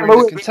and went over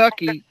to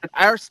Kentucky,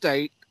 our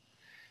state.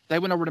 They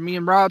went over to me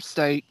and Rob's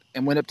state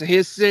and went up to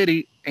his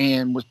city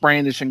and was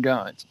brandishing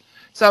guns.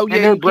 So And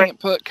yeah,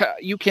 they're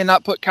you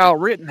cannot put Kyle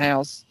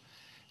Rittenhouse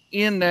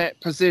in that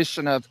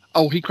position of,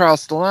 oh, he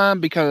crossed the line,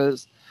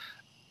 because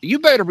you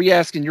better be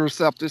asking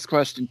yourself this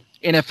question.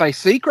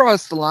 NFAC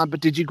crossed the line, but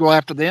did you go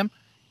after them?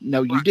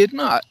 No, you did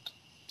not.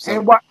 So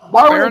and why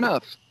fair were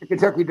enough. the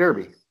Kentucky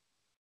Derby?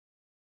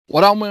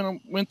 What I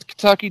went to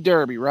Kentucky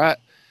Derby, right?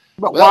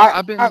 But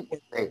Well,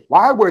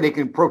 why were they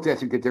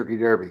protesting Kentucky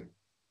Derby?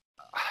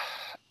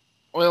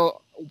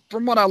 Well,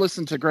 from what I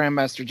listen to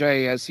Grandmaster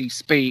Jay as he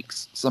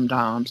speaks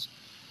sometimes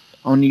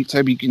on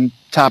YouTube, you can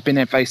type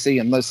in FAC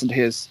and listen to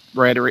his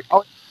rhetoric,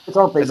 It's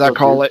on Facebook, as I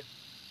call it.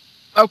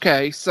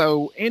 Okay,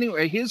 so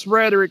anyway, his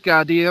rhetoric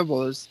idea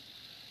was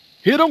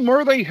hit them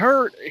where they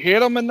hurt,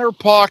 hit them in their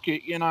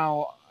pocket,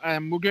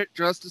 and we'll get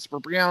justice for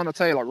Breonna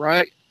Taylor,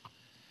 right?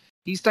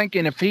 He's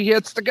thinking if he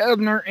hits the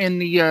governor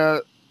and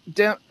the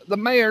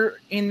mayor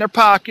in their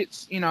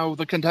pockets,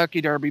 the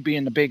Kentucky Derby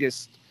being the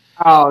biggest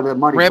the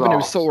money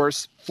revenue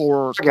source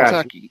for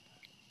Kentucky.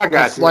 I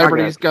got you.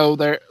 Celebrities go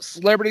there.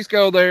 Celebrities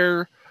go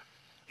there.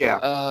 Yeah.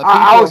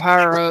 People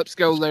higher ups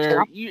go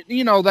there.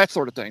 You know, that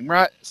sort of thing,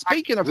 right?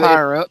 Speaking of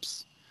higher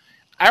ups,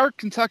 our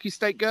Kentucky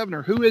state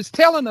governor, who is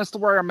telling us to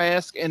wear a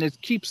mask and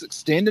it keeps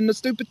extending the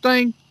stupid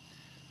thing,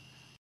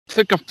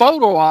 took a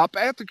photo op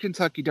at the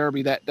Kentucky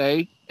Derby that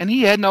day, and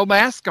he had no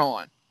mask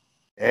on.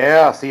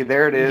 Yeah, see,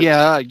 there it is.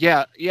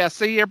 Yeah.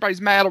 See, everybody's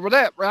mad over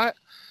that, right?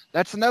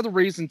 That's another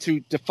reason to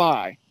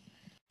defy.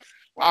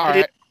 All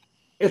right.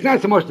 It's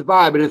not so much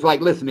defy, but it's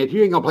like, listen, if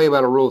you ain't gonna play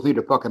by the rules,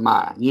 neither fucking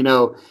mind,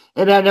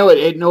 And I know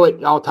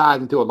it all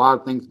ties into a lot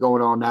of things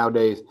going on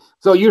nowadays.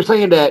 So you're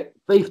saying that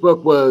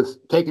Facebook was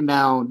taking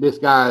down this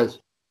guy's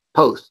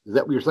post? Is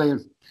that what you're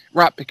saying?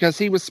 Right, because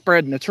he was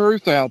spreading the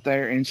truth out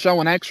there and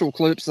showing actual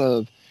clips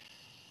of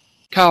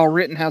Kyle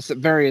Rittenhouse at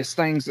various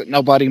things that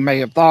nobody may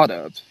have thought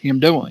of him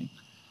doing.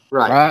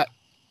 Right?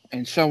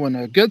 And showing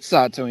a good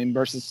side to him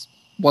versus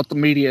what the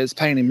media is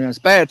painting him as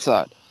bad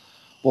side.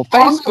 Well,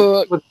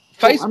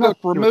 Facebook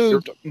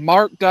removed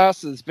Mark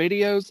Doss's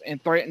videos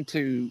and threatened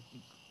to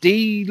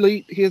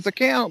delete his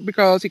account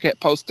because he kept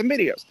posting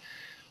videos.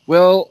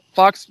 Well,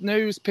 Fox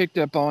News picked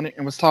up on it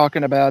and was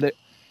talking about it.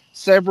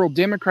 Several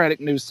Democratic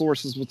news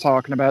sources were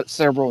talking about it.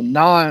 Several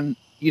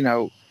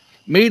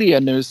media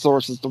news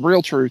sources, the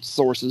real truth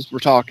sources, were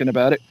talking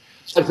about it.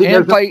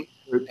 And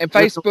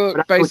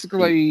Facebook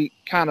basically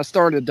kind of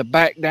started to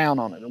back down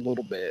on it a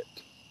little bit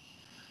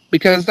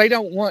because they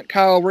don't want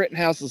Kyle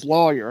Rittenhouse's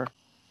lawyer,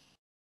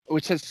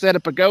 which has set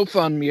up a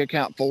GoFundMe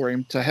account for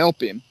him to help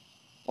him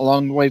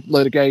along the way with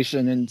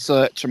litigation and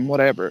such and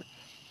whatever.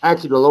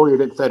 Actually, the lawyer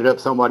didn't set it up.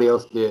 Somebody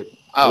else did.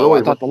 Oh,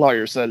 I thought the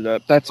lawyer set it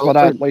up. That's what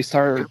I at least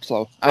heard.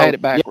 So I had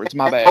it backwards.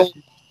 My bad.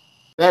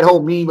 That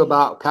whole meme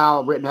about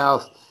Kyle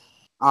Rittenhouse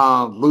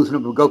losing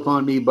up to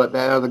GoFundMe, but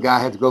that other guy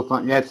has to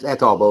GoFundMe.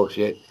 That's all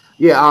bullshit.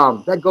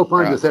 Yeah, that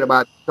GoFundMe was set up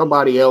by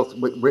somebody else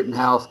with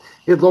Rittenhouse.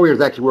 His lawyer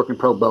is actually working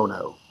pro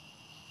bono.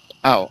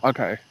 Oh,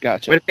 okay,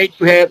 gotcha. But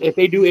if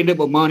they do end up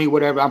with money,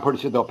 whatever, I'm pretty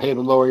sure they'll pay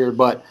the lawyer.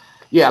 But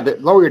yeah, the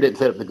lawyer didn't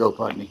set up the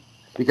GoFundMe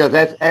because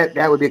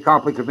that would be a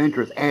conflict of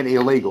interest and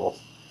illegal.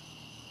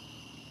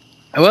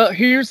 Well,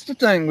 here's the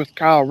thing with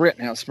Kyle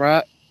Rittenhouse,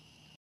 right?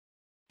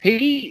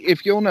 He,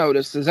 if you'll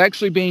notice, is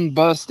actually being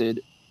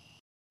busted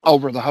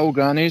over the whole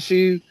gun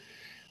issue.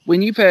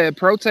 When you've had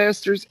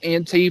protesters,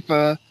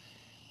 Antifa,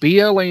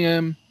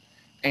 BLM,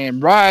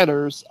 and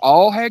rioters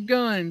all had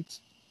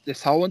guns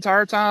this whole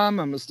entire time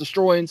and was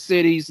destroying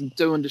cities and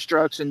doing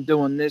destruction,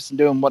 doing this and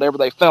doing whatever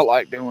they felt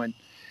like doing.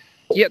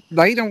 Yet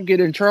they don't get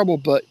in trouble,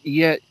 but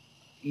yet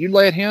you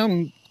let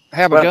him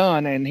have a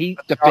gun and he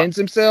defends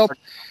himself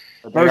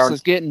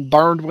versus getting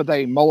burned with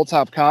a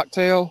Molotov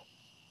cocktail,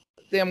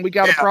 then we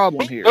got a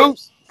problem here.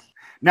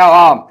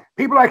 Now,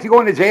 people are actually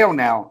going to jail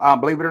now,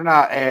 believe it or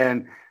not.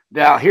 And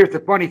now here's the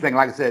funny thing.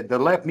 Like I said, the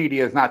left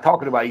media is not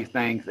talking about these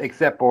things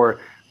except for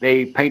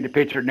they paint the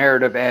picture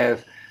narrative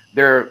as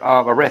they're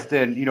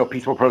arresting,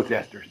 peaceful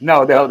protesters.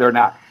 No, they're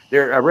not.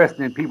 They're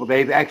arresting people.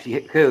 They've actually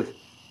hit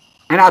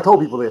and I told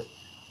people this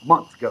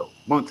months ago.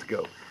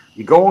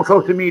 You go on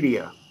social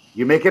media,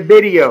 you make a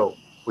video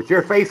with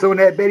your face on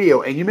that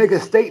video, and you make a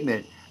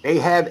statement. They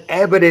have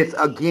evidence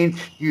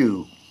against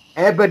you.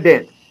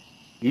 Evidence.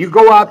 You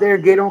go out there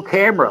and get on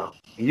camera,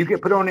 and you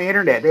get put on the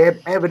internet. They have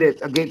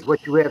evidence against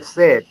what you have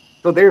said.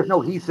 So there's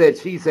no he said,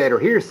 she said, or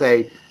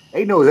hearsay.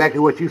 They know exactly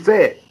what you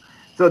said.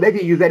 So they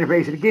can use that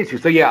information against you.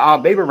 So yeah,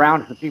 they've been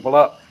rounding some people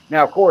up.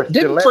 Now, of course,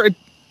 didn't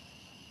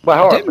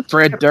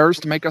Fred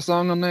Durst make a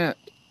song on that?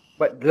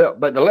 But the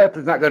left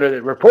is not going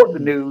to report the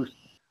news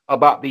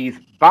about these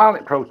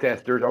violent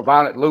protesters or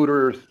violent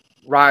looters,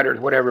 rioters,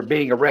 whatever,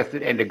 being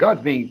arrested and the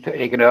guns being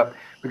taken up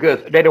because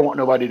they don't want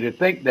nobody to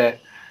think that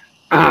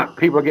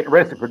people are getting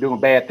arrested for doing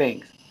bad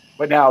things.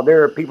 But now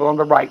there are people on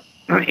the right,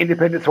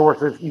 independent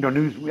sources,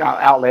 news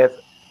outlets.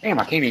 Damn,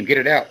 I can't even get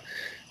it out.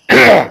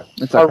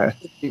 It's okay.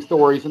 These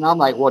stories, and I'm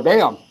like, well,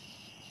 damn.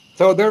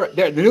 So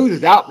the news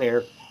is out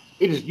there.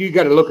 You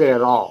got to look at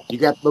it all. You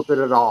got to look at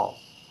it all.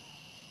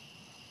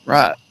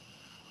 Right.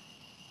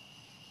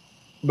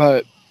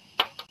 But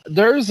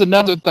there's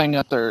another thing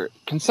out there.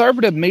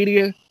 Conservative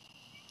media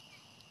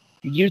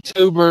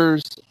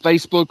YouTubers,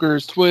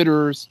 Facebookers,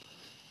 Twitters,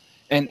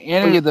 and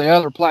any of the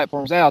other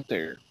platforms out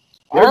there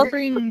are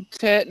being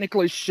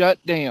technically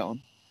shut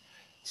down.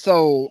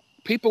 So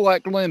people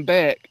like Glenn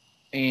Beck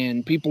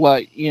and people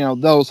like,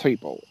 those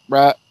people,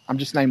 right? I'm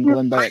just naming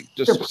Glenn Beck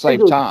just to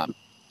save time.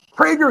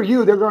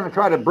 PragerU, they're going to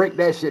try to break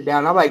that shit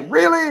down. I'm like,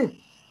 really?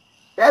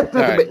 That's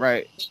nothing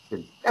right.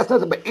 That's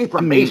nothing but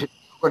information.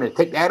 We're going to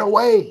take that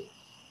away.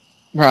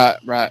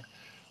 Right.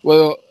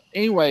 Well,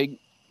 anyway,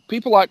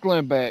 people like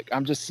Glenn Beck,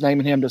 I'm just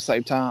naming him to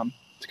save time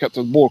to cut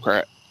through the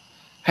bullcrap,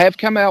 have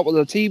come out with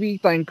a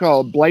TV thing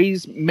called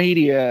Blaze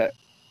Media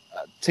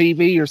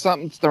TV or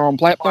something. It's their own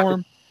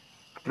platform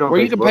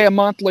where you can pay a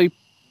monthly.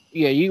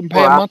 Yeah, you can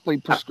pay a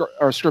monthly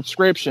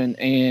subscription,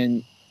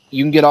 and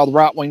you can get all the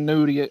right-wing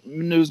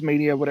news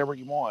media, whatever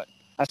you want.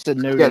 I said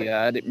nudity.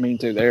 Yeah. I didn't mean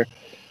to there,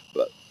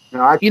 but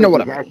you know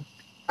what I mean.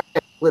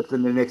 Flips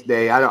in the next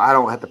day. I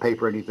don't have to pay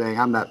for anything.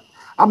 I'm not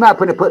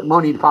going to put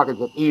money in the pockets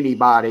of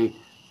anybody.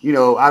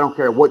 I don't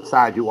care what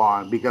side you're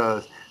on,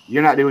 because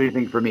you're not doing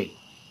anything for me.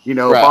 Right.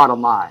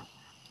 Bottom line.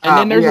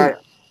 And then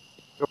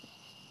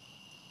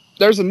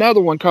there's another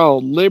one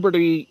called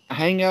Liberty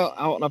Hangout.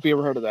 I don't know if you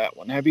ever heard of that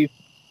one. Have you?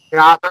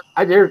 Yeah,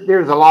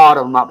 there's a lot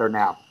of them out there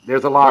now.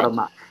 There's a lot of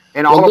them.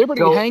 And all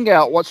Liberty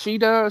Hangout, what she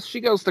does, she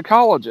goes to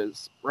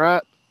colleges,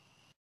 right?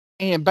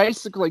 And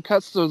basically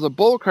cuts through the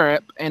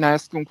bullcrap and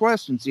asks them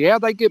questions. Yeah,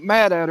 they get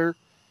mad at her.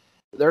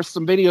 There's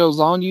some videos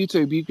on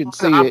YouTube. You can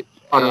see it.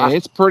 And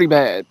it's pretty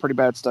bad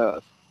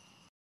stuff.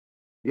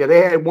 Yeah, they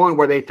had one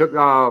where they took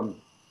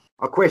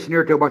a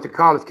questionnaire to a bunch of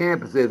college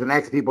campuses and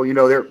asked people,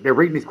 they're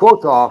reading these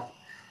quotes off,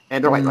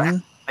 and they're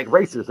like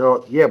racist.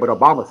 So, yeah, but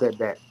Obama said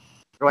that.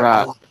 They're like,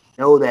 right.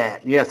 I know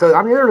that. Yeah, so,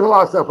 there's a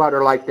lot of stuff out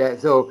there like that.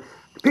 So,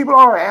 people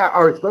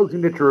are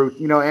exposing the truth,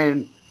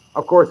 and,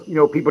 of course,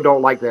 people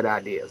don't like that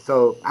idea.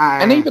 So,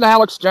 and even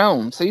Alex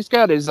Jones, he's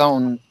got his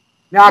own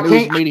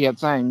news media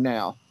thing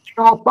now.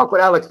 I don't fuck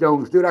with Alex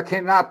Jones, dude. I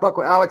cannot fuck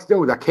with Alex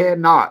Jones. I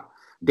cannot.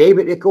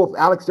 David Ickel,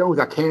 Alex Jones,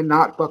 I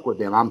cannot fuck with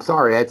them. I'm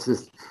sorry. That's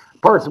just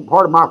part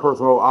of my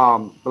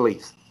personal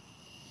beliefs.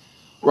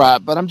 Right,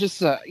 but I'm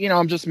just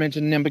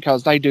mentioning them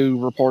because they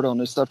do report on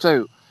this stuff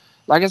too.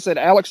 Like I said,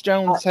 Alex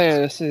Jones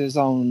has his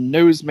own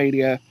news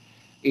media.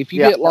 If you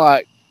get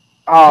like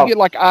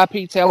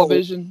IP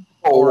television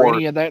or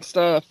any of that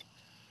stuff,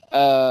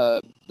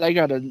 they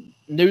got a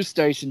news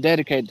station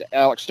dedicated to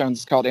Alex Jones.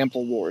 It's called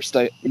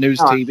InfoWars News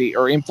TV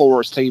or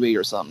InfoWars TV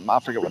or something. I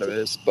forget what it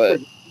is, but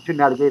you should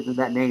not have given them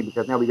that name,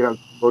 because now we got to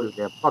go to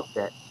them. Fuck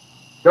that.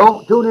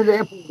 Don't tune into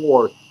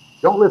InfoWars.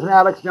 Don't listen to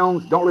Alex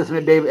Jones. Don't listen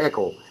to David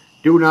Ickel.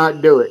 Do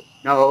not do it.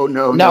 No.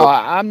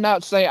 I'm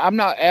not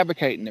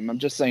advocating them. I'm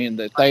just saying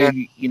that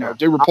they,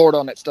 do report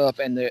on that stuff,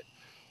 and that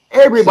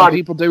some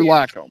people do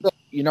like them.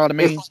 You know what I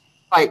mean? It's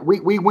like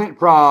we went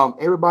from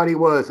everybody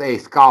was a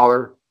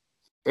scholar,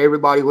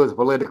 everybody was a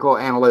political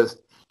analyst,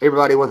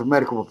 everybody was a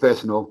medical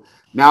professional.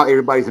 Now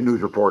everybody's a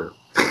news reporter.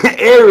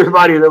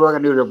 Everybody's a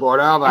news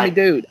reporter. I'm like, hey,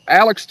 dude,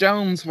 Alex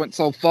Jones went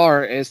so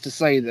far as to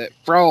say that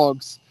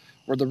frogs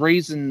were the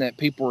reason that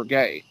people were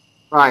gay.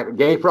 Right,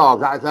 gay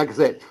frogs. Like I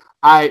said,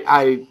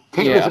 I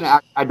can't listen.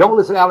 I don't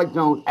listen to Alex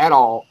Jones at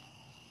all.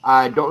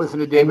 I don't listen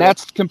to David. And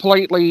that's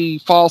completely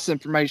false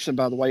information,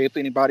 by the way. If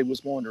anybody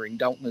was wondering,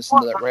 don't listen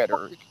to that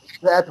rhetoric.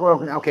 That's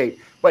what I'm okay.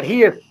 But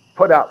he has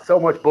put out so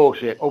much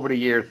bullshit over the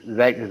years,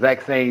 the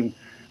exact same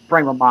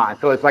frame of mind.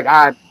 So it's like,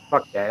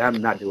 fuck that.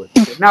 I'm not doing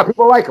it. Now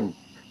people like him.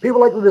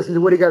 People like to listen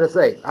to what he got to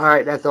say. All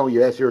right, that's on you.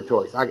 That's your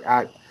choice.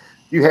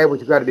 You have what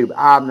you got to do, but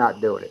I'm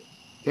not doing it.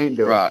 Can't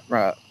do it.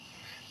 Right.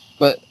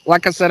 But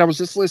like I said, I was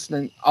just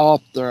listening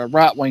off the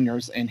right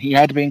wingers, and he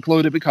had to be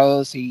included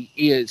because he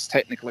is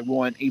technically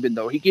one, even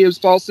though he gives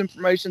false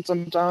information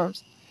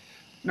sometimes.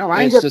 No,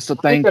 it's just a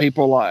thing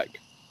people like.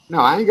 No,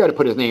 I ain't got to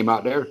put his name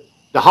out there.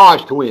 The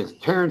Hodge twins,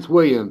 Terrence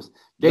Williams.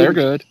 They're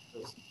good.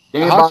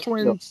 The Hodge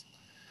twins.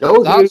 The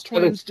Hodge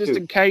twins, just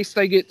in case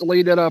they get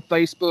deleted off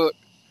Facebook,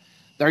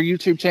 their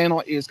YouTube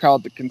channel is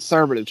called The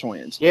Conservative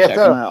Twins. Yes, check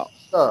them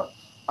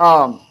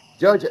out.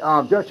 Judge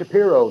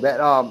Shapiro, that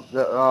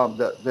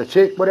the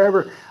chick,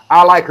 whatever.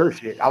 I like her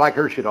shit. I like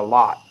her shit a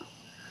lot.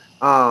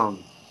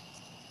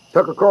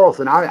 Tucker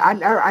Carlson.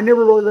 I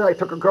never really liked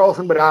Tucker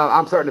Carlson, but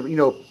I'm starting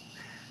to,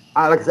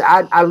 like I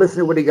said, I listen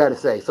to what he got to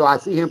say. So I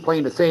see him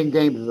playing the same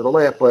games as the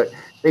left, but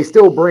they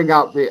still bring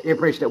out the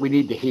information that we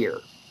need to hear.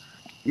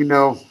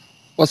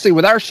 Well, see,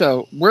 with our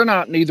show, we're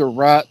not neither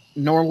right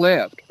nor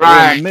left.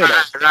 Right, we're in the middle.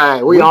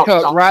 Right. We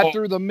cut right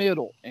through the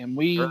middle, and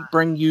we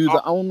bring you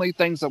the only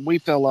things that we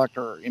feel like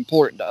are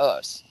important to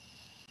us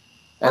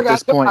at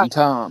this point in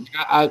time.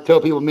 I tell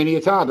people many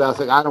a times, I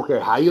say, I don't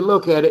care how you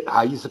look at it,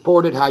 how you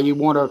support it, how you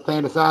want to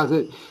fantasize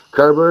it,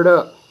 cover it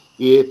up.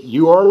 If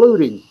you are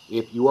looting,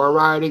 if you are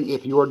rioting,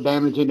 if you are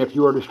damaging, if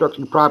you are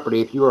destructing property,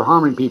 if you are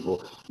harming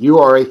people, you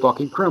are a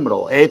fucking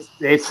criminal. It's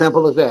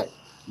simple as that.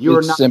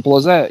 Simple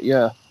as that,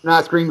 yeah. You're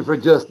not screaming for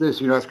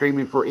justice. You're not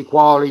screaming for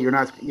equality.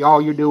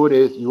 All you're doing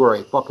is you are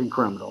a fucking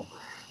criminal.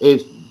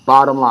 It's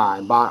bottom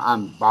line.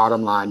 I'm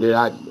bottom line, dude.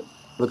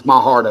 With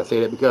my heart, I say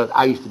that because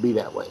I used to be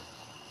that way.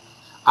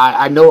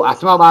 I know. I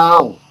smell my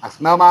own. I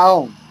smell my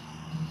own.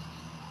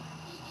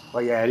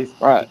 But yeah, it's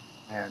Right.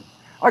 man.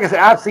 Like I said,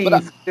 I've But seen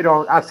some shit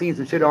on. I've seen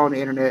some shit on the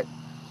internet.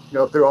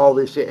 Through all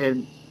this shit.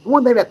 And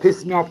one thing that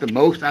pisses me off the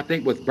most, I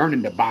think, was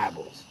burning the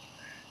Bibles.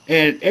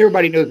 And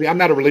everybody knows me. I'm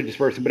not a religious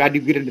person, but I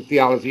do get into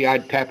theology. I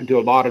tap into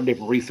a lot of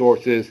different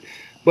resources.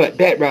 But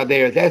that right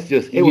there, that's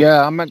just it was.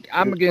 yeah,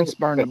 I'm against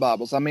burning the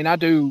Bibles. I mean, I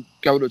do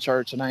go to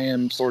church, and I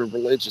am sort of a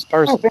religious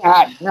person.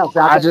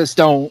 I just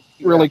don't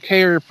really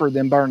care for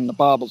them burning the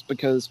Bibles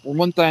because, for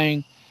one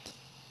thing,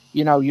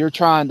 you're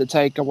trying to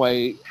take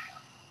away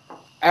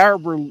our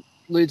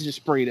religious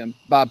freedom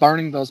by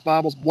burning those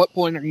Bibles. What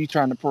point are you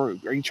trying to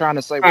prove? Are you trying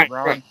to say we're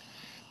wrong? Right.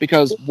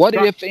 Because what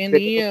if in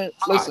the end,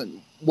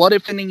 listen, what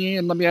if in the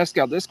end, let me ask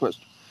y'all this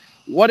question.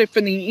 What if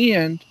in the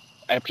end,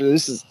 after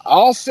this is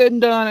all said and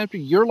done, after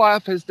your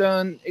life has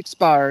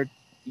expired,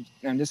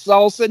 and this is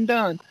all said and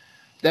done,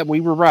 that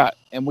we were right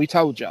and we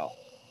told y'all?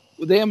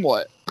 Well, then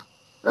what?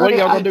 What are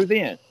y'all going to do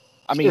then?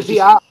 I mean,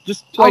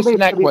 just placing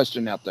that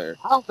question out there.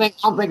 I don't think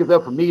it's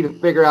up for me to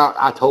figure out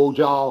I told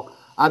y'all.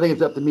 I think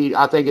it's up to me.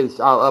 I think it's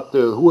up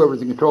to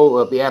whoever's in control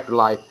of the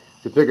afterlife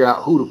to figure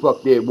out who the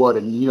fuck did what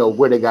and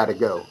where they got to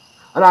go.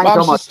 And I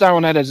was just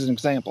throwing that as an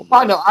example.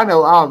 I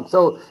know.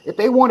 So if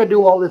they want to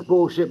do all this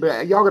bullshit,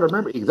 but y'all got to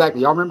remember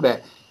exactly. Y'all remember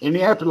that in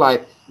the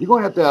afterlife, you're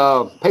going to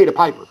have to pay the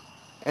piper,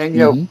 and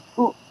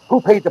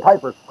who paid the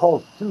piper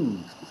calls twos.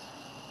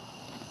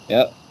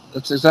 Yeah,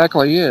 that's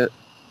exactly it.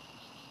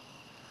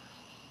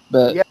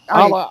 But yeah,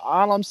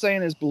 all I'm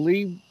saying is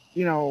believe.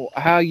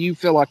 How you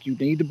feel like you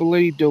need to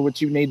believe. Do what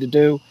you need to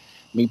do.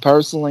 Me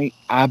personally,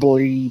 I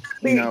believe.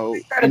 You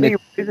ain't got to be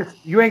Christian.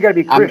 You ain't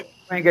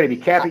got to be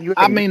Catholic.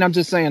 I'm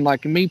just saying,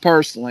 like me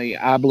personally,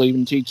 I believe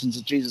in teachings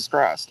of Jesus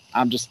Christ.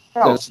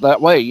 That's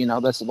that way.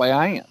 That's the way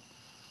I am.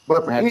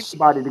 But for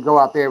anybody to go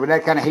out there with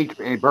that kind of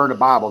hatred and burn the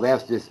Bible,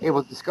 it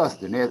was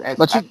disgusting.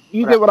 But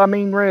you get what I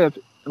mean, Rev?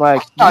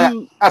 Like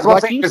you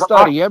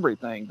study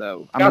everything,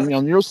 though. I mean,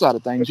 on your side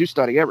of things, you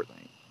study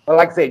everything. But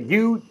like I said,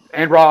 you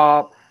and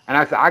Rob, and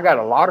I got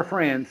a lot of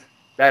friends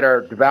that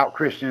are devout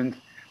Christians.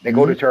 They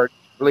go to church.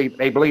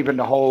 They believe in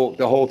the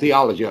whole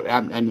theology of it,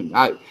 and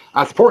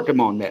I support them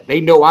on that.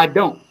 They know I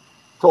don't,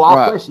 so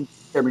I'll question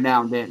every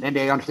now and then, and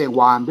they understand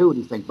why I'm doing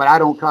these things. But I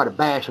don't try to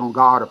bash on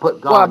God or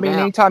put God. Well, I mean,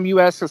 down. Anytime you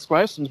ask us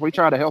questions, we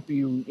try to help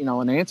you,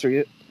 and answer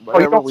it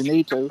whatever we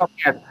need to.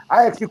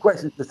 I ask you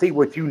questions to see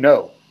what you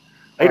know.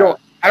 I don't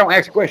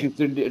ask questions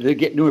to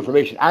get new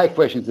information. I ask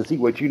questions to see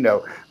what you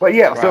know. But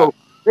yeah, so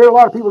there are a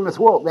lot of people in this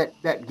world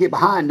that get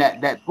behind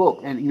that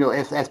book, and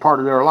as part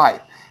of their life.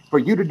 For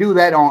you to do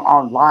that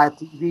on live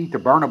TV, to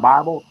burn a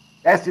Bible,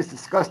 that's just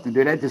disgusting,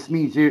 dude. That just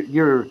means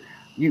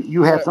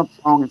you have something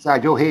wrong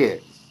inside your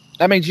head.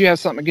 That means you have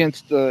something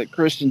against the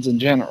Christians in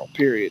general,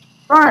 period.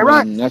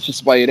 Right. That's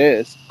just the way it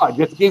is.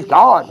 Just against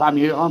God. I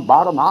mean, on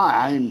bottom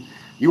line,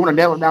 you want to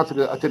nail it down to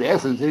the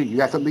essence. You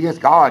got something against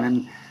God,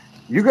 and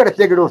you got to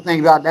figure those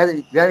things out. That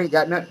ain't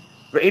got nothing.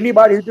 For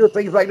anybody who does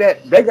things like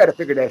that, they got to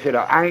figure that shit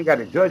out. I ain't got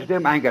to judge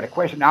them. I ain't got to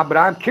question them. But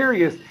I'm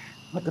curious,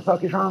 what the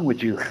fuck is wrong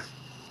with you?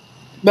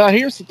 But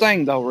here's the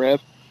thing, though, Rev.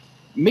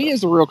 Me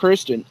as a real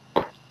Christian,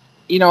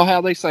 you know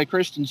how they say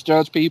Christians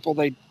judge people?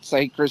 They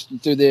say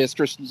Christians do this,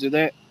 Christians do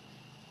that.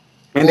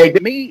 And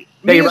me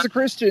as a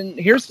Christian,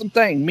 here's the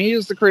thing. Me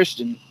as a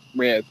Christian,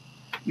 Rev,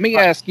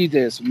 ask you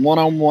this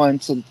one-on-one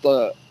so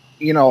the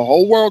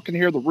whole world can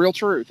hear the real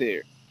truth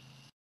here.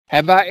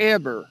 Have I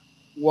ever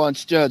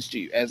once judged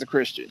you as a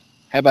Christian?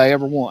 Have I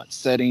ever once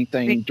said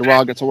anything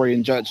derogatory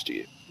and judged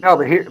you? No,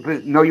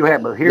 no, you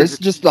haven't. But this is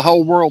just the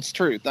whole world's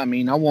truth. I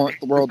mean, I want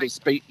the world to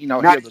speak, hear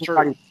the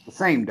truth. The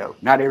same, though.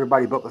 Not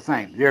everybody's built the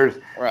same. You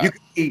can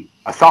be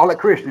a solid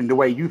Christian the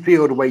way you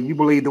feel, the way you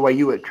believe, the way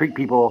you would treat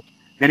people.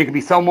 Then it could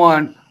be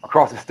someone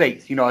across the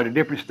states, in a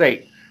different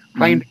state,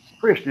 claim to be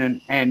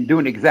Christian and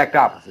doing the exact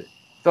opposite.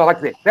 So, like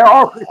I said, there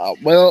are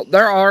Christians.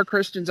 There are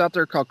Christians out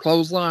there called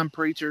clothesline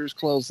preachers,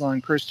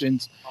 clothesline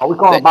Christians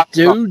that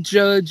do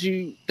judge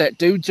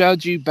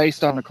you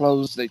based on the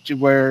clothes that you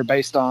wear,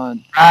 based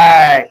on.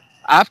 Right.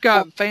 I've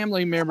got a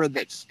family member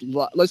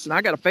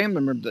I got a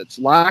family member that's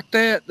like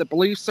that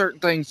believes certain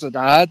things that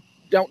I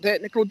don't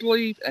technically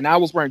believe, and I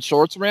was wearing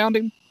shorts around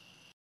him,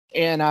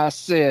 and I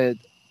said,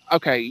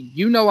 okay,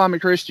 I'm a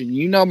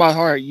Christian, my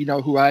heart,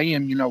 who I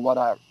am, what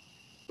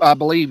I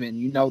believe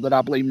in, that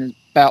I believe in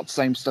about the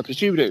same stuff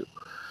as you do.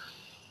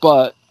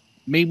 But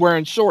me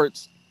wearing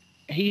shorts,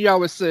 he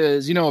always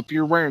says, if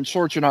you're wearing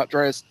shorts, you're not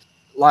dressed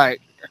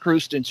like a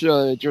Christian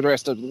should, you're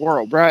dressed of the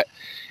world, right?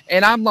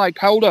 And I'm like,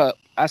 hold up.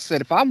 I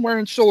said, if I'm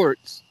wearing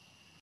shorts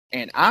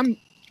and I'm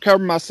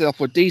covering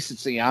myself with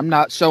decency, I'm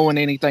not showing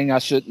anything I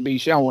shouldn't be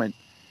showing,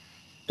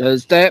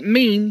 does that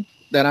mean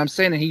that I'm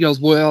sinning? He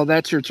goes, well,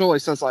 that's your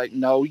choice. I was like,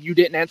 no, you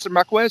didn't answer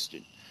my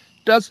question.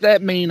 Does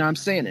that mean I'm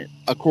sinning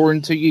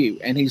according to you?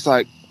 And he's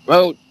like,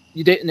 well,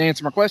 you didn't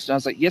answer my question. I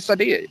was like, yes, I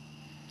did.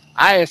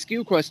 I asked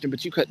you a question,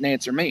 but you couldn't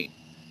answer me.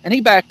 And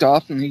he backed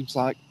off, and he was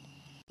like,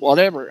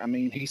 whatever. I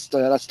mean, I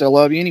still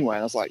love you anyway.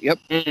 I was like, yep.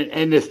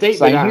 And the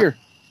statement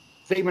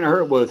statement I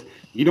heard was,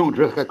 "You don't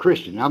dress like a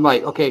Christian." I'm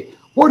like, okay,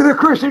 what do the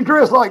Christians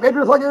dress like? They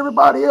dress like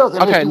everybody else.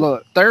 Okay,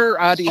 look, their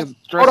idea of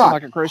dressing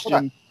like a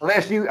Christian.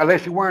 Unless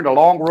you're wearing the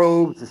long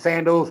robes, the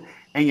sandals,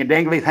 and your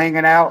danglies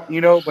hanging out,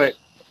 But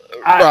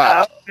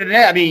other than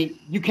that, I mean,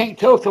 you can't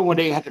tell someone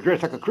they have to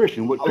dress like a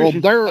Christian. What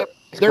Christians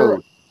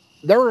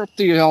their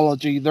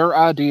theology, their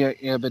idea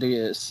of it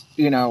is,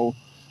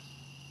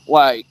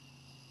 like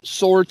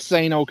shorts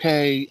ain't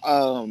okay.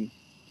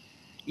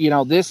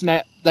 This and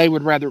that. They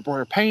would rather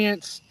wear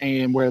pants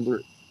and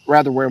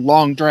rather wear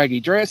long, draggy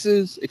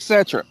dresses,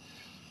 etc.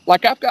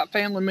 Like, I've got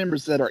family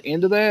members that are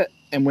into that,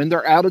 and when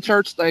they're out of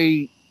church,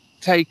 they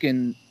take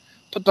and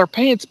put their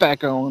pants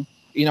back on.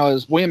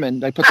 As women,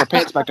 they put their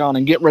pants back on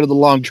and get rid of the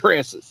long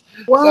dresses.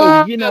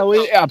 What?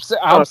 So,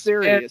 I'm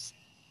serious.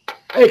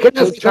 Hey,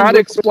 trying to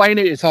explain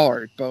it is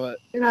hard, but...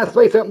 Can I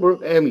say something?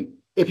 I mean,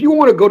 if you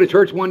want to go to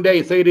church one day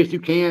and say this, you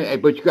can,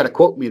 but you got to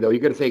quote me, though. You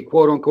got to say,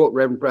 quote, unquote,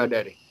 Reverend Proud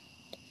Daddy.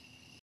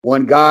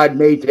 When God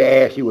made you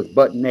ass, you was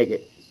butt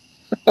naked.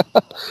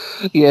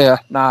 Yeah,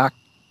 nah.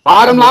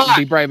 Bottom line.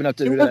 Be brave enough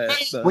to do that.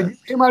 But... When you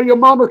came out of your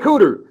mama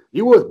cooter,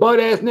 you was butt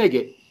ass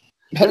naked.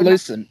 But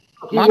listen,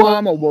 my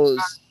mama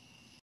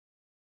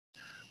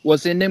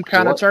was in them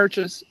kind of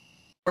churches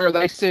where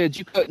they said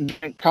you couldn't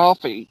drink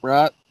coffee,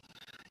 right?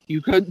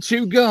 You couldn't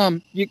chew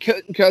gum. You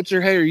couldn't cut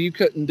your hair. You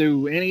couldn't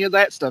do any of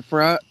that stuff,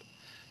 right?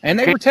 And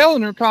they were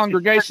telling their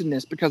congregation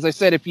this because they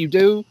said if you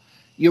do,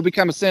 you'll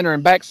become a sinner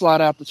and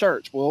backslide out the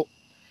church. Well,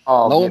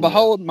 lo and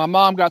behold, my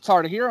mom got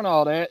tired of hearing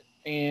all that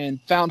and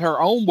found her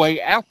own way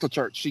out the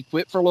church. She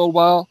quit for a little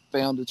while,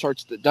 found a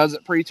church that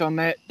doesn't preach on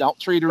that, don't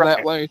treat her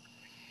that way.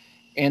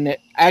 And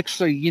it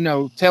actually,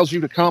 tells you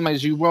to come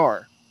as you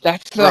are.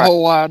 That's the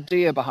whole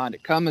idea behind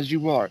it. Come as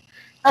you are.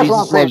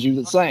 Jesus loves you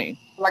the same.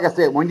 Like I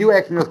said, when you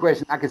ask me those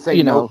questions, I can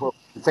say no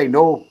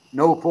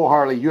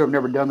full-heartedly. You have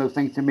never done those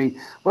things to me.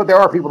 But there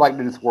are people like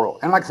that in this world.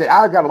 And like I said,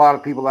 I've got a lot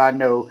of people I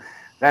know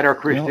that are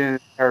Christians,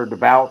 are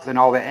devout and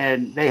all that,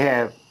 and they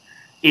have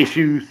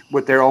issues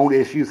with their own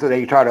issues, so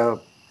they try to,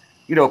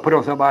 put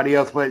on somebody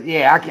else. But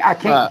yeah, I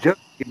can't judge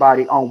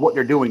anybody on what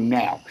they're doing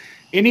now.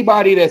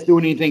 Anybody that's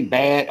doing anything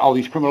bad, all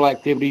these criminal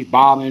activities,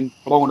 bombing,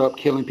 blowing up,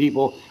 killing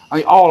people, I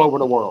mean, all over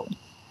the world.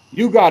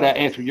 You got to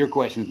answer your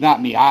questions,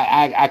 not me.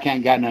 I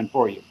can't got nothing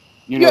for you.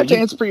 You have to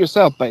answer for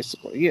yourself,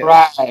 basically. Yeah.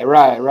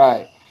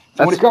 Right.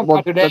 So when it comes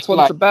to that, that's what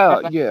it's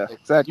about. Yeah,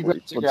 exactly.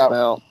 That's what it's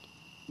about.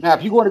 Now,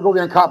 if you want to go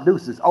there and cop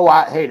deuces, I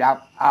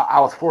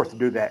was forced to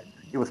do that.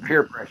 It was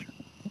peer pressure.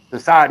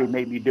 Society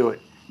made me do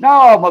it. No,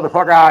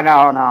 motherfucker,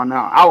 no.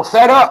 I was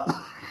set up.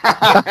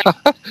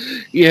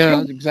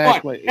 Yeah,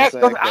 exactly.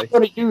 I'm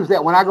going to use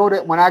that when I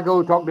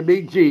go talk to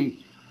Big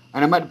G,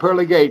 and I'm at the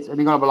pearly gates, and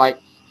they're going to be like,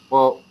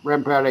 "Well,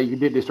 Reverend Proud Daddy, you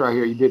did this right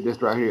here. You did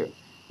this right here."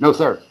 No,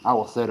 sir, I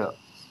was set up.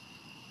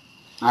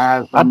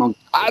 I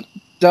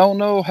don't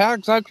know how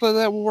exactly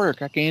that will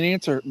work. I can't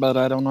answer it, but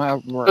I don't know how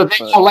it works.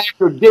 So they're going to laugh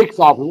their dicks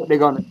off is what they're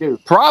going to do.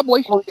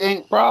 Probably.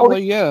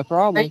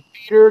 Probably.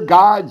 Peter,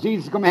 God,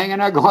 Jesus come hanging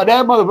out going,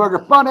 that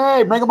motherfucker funny.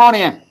 Hey, bring him on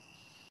in.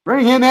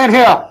 Bring him in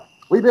here.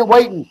 We've been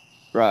waiting.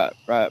 Right.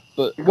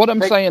 But what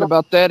I'm saying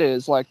about that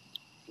is, like,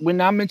 when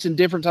I mention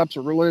different types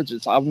of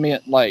religions, I've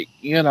meant, like,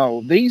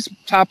 these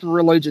type of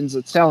religions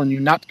that's telling you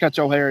not to cut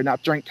your hair, not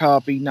to drink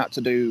coffee, not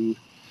to do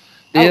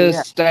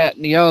this, that,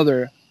 and the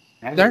other.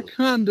 They're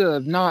kind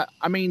of not,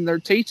 they're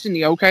teaching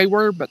the okay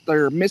word, but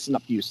they're missing a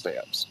few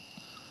steps.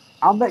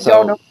 I'll let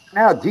y'all know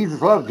now, Jesus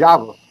loves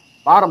Java.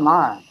 Bottom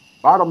line.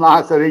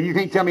 So that you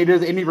can't tell me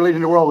there's any religion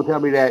in the world will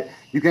tell me that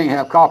you can't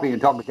have coffee and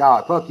talk to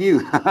God. Fuck you.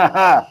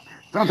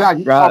 Sometimes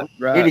you talk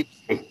anyway.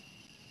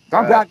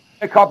 Sometimes you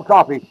take a cup of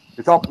coffee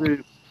to talk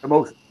to the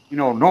most,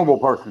 normal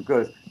person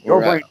because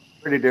your brain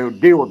is ready to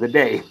deal with the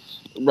day.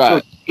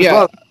 Right.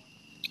 So,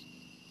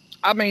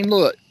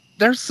 look.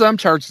 There's some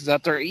churches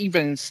out there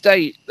even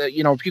state that,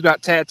 if you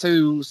got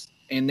tattoos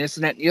and this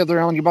and that and the other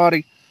on your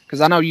body,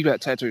 because I know you got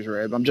tattoos,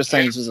 Reb. I'm just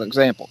saying this as an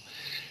example.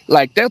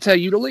 Like, they'll tell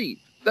you to leave.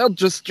 They'll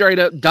just straight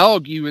up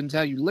dog you and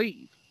tell you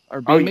leave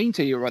or be mean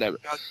to you or whatever.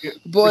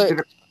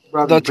 But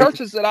the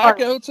churches that I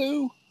go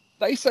to,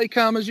 they say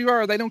come as you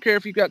are. They don't care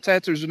if you got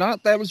tattoos or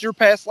not. That was your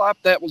past life.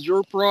 That was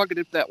your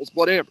prerogative. That was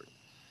whatever.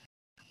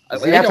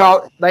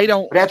 They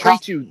don't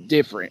treat you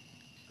different.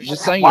 I'm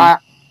just saying.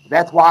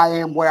 That's why I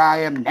am where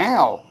I am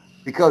now.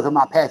 Because of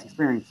my past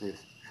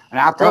experiences. And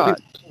I tell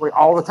people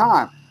all the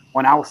time.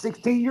 When I was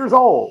 16 years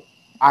old,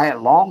 I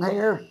had long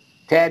hair,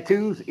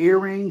 tattoos,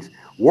 earrings,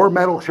 wore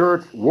metal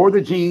shirts, wore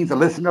the jeans, and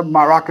listened to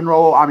my rock and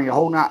roll. The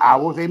whole night. I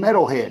was a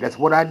metalhead. That's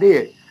what I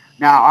did.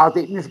 Now, I was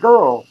dating this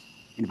girl,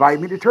 invited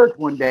me to church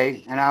one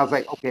day, and I was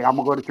like, okay, I'm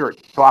going to go to church.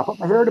 So I put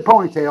my hair in a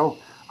ponytail.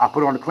 I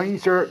put on a clean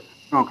shirt,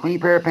 on a clean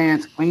pair of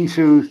pants, clean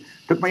shoes,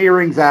 took my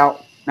earrings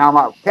out. Now,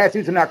 my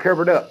tattoos are not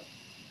covered up.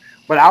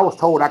 But I was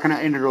told I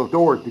cannot enter those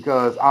doors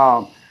because,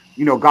 God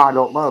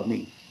don't love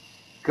me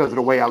because of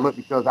the way I look,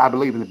 because I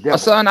believe in the devil.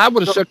 Son, I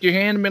would have shook your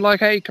hand and been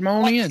like, hey, come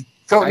on in.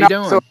 How you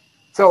doing?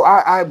 So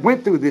I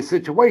went through this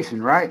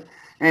situation, right?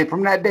 And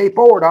from that day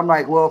forward, I'm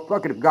like, well,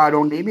 fuck it. If God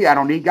don't need me, I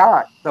don't need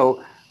God.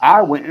 So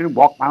I went and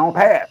walked my own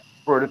path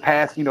for the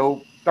past,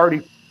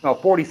 30,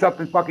 40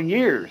 something fucking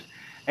years.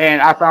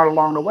 And I found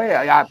along the way,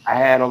 I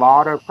had a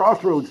lot of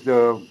crossroads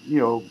to,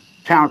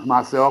 challenge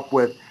myself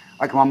with,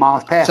 like my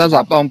mom's passing. Sounds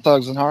like Bone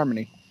Thugs and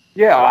Harmony.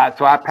 Yeah,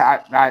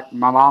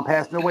 my mom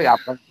passing away. I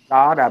blame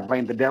God. I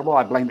blame the devil.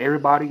 I blame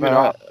everybody.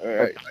 Right,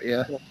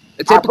 yeah.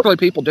 Typically,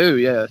 people do.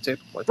 Yeah,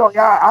 typically. So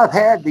yeah, I've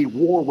had the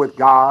war with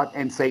God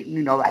and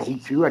Satan. I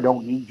hate you. I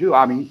don't need you.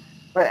 I mean,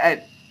 but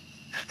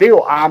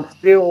I'm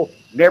still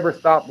never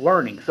stopped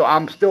learning. So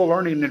I'm still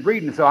learning and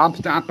reading. So I'm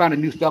finding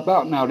new stuff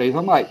out nowadays.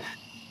 I'm like,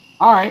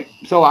 all right.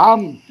 So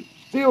I'm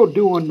still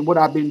doing what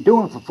I've been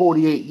doing for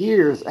 48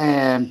 years,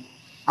 and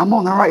I'm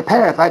on the right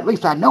path. At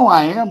least I know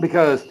I am,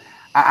 because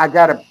I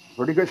got a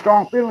pretty good,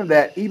 strong feeling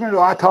that even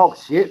though I talk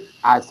shit,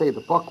 I say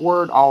the fuck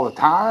word all the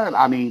time.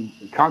 I mean,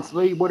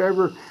 constantly,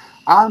 whatever.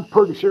 I'm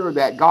pretty sure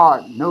that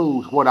God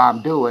knows what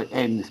I'm doing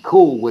and is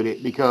cool with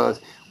it,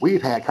 because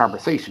we've had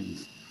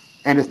conversations,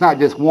 and it's not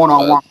just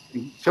one-on-one.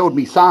 He showed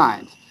me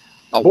signs.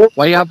 The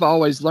way I've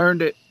always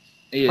learned it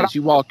is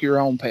you walk your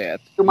own path.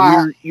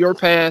 Your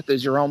path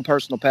is your own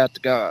personal path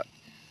to God.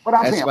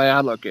 That's the way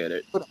I look at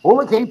it. But a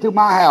bullet came through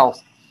my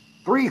house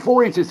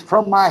 3-4 inches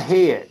from my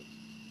head.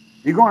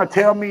 You're going to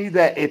tell me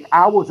that if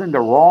I was in the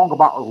wrong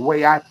about the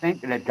way I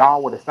think, that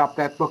God would have stopped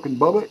that fucking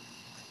bullet?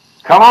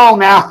 Come on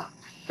now.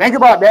 Think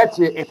about that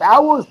shit. If I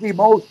was the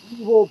most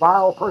evil,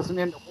 vile person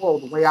in the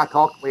world, the way I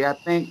talk, the way I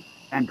think,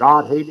 and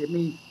God hated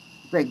me,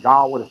 you think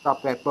God would have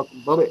stopped that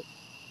fucking bullet?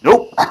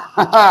 Nope.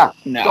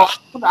 No.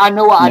 So I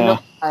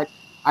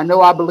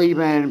know I believe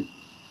in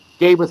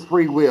gave us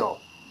free will.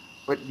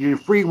 But your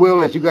free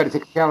will is you got to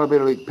take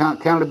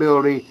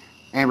accountability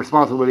and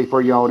responsibility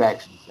for your own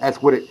actions.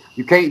 That's what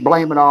you can't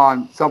blame it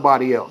on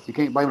somebody else. You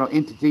can't blame it on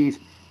entities,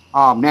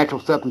 natural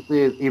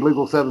substances,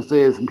 illegal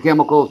substances, and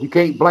chemicals. You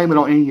can't blame it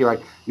on any.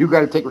 Like, you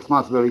got to take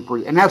responsibility for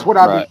it. And that's what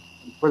I've been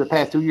doing for the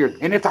past 2 years.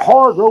 And it's a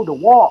hard road to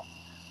walk,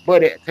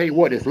 but I tell you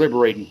what, it's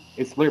liberating.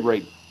 It's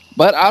liberating.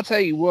 But I'll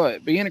tell you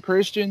what, being a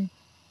Christian,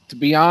 to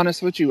be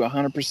honest with you,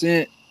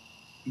 100%,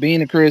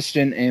 being a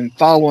Christian and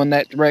following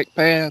that direct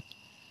path,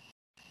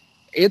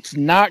 it's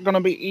not going to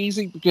be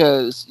easy,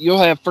 because you'll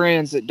have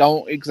friends that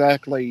don't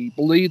exactly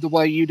believe the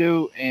way you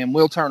do and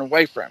will turn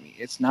away from you.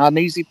 It's not an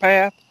easy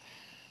path,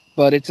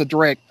 but it's a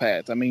direct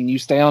path. I mean, you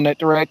stay on that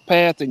direct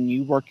path and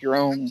you work your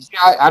own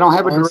I don't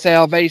have a direct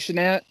salvation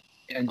at,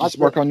 and just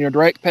work on your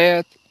direct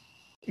path,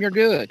 you're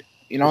good.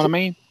 You know what I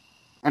mean?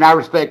 And I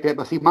respect that.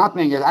 But see, my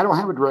thing is, I don't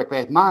have a direct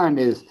path. Mine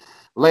is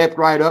left,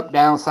 right, up,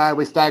 down,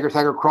 sideways, stagger,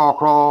 crawl,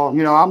 crawl.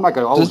 I'm like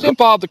an old... Does it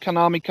involve the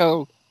Konami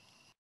code?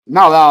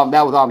 No,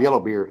 that was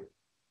Yellowbeard.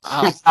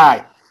 Oh.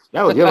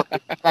 That was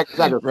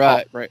Yellowbeard.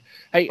 Right.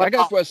 Hey, I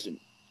got a question.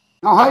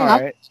 No,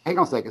 hang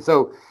on a second.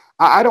 So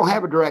I don't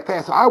have a direct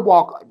path. So I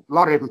walk a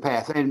lot of different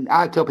paths. And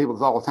I tell people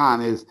this all the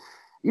time is,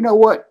 you know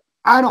what?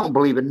 I don't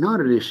believe in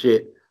none of this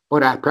shit,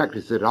 but I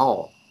practice it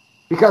all.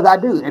 Because I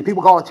do. And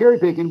people call it cherry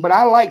picking, but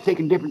I like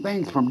taking different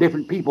things from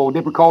different people,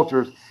 different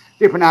cultures,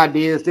 different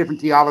ideas, different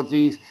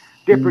theologies,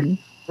 different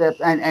steps.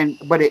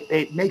 But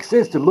it makes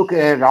sense to look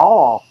at it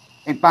all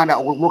and find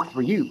out what works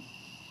for you.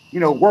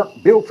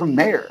 Build from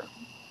there.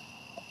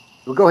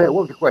 Well, go ahead.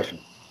 What was your question?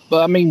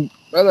 But I mean,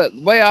 brother,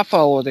 the way I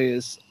follow it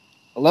is,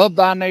 love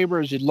thy neighbor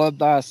as you love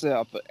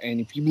thyself.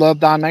 And if you love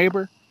thy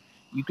neighbor,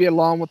 you get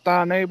along with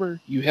thy neighbor,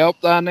 you help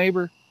thy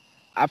neighbor,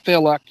 I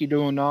feel like you're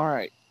doing all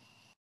right.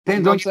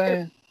 Depends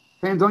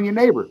on your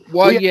neighbor.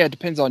 Well, yeah, it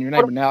depends on your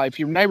neighbor. Now, if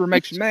your neighbor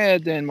makes you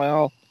mad, then,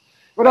 well,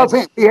 what I'm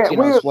saying,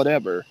 it's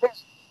whatever.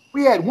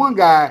 We had one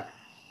guy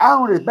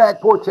out on his back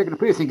porch taking a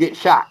piss and get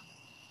shot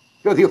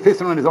because he was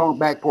pissing on his own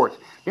back porch.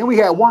 Then we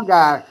had one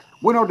guy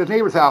went over to the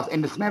neighbor's house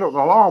and dismantled the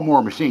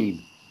lawnmower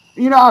machine.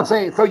 You know what I'm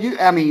saying? So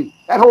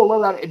that whole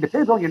love, it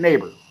depends on your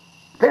neighbor.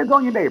 Depends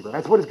on your neighbor.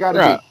 That's what it's got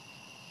to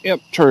be.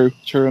 Yep,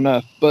 true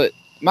enough. But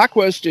my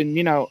question,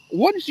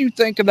 what did you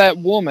think of that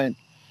woman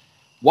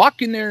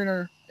walking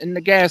there in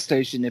the gas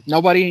station? If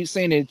nobody ain't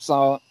seen it,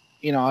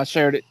 I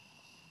shared it.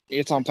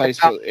 It's on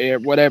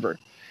Facebook, whatever.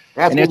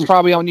 It's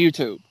probably on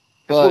YouTube.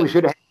 That's what we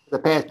should have had for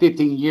the past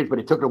 15 years, but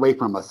it took it away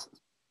from us.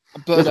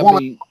 But this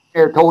woman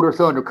told her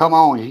son to come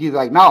on, and he's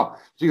like, no.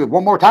 She goes,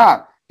 one more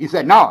time. He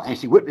said, no, and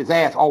she whipped his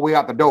ass all the way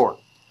out the door.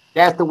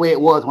 That's the way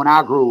it was when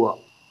I grew up.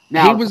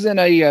 Now, he was in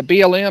a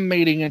BLM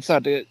meeting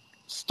inside the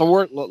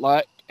store, it looked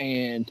like,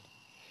 and,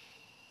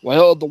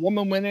 well, the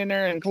woman went in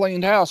there and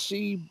cleaned house.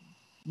 She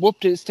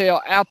whooped his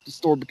tail out the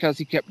store because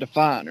he kept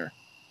defying her.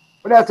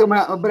 But that's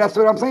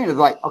what I'm saying. Is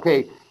like,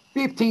 okay,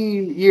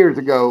 15 years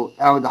ago,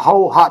 the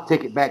whole hot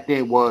ticket back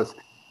then was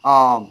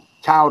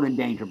child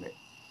endangerment.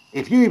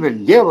 If you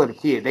even yell at a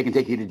kid, they can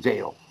take you to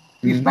jail.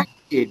 You spank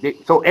a kid.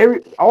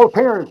 All the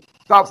parents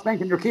stopped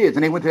spanking their kids,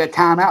 and they went to that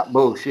timeout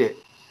bullshit.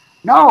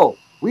 No,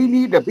 we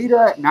need to beat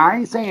her. Now, I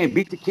ain't saying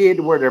beat the kid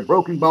to where they're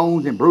broken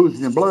bones and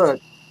bruises and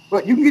blood,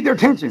 but you can get their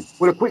attention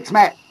with a quick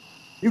smack.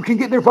 You can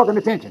get their fucking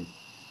attention.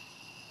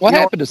 What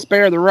happened to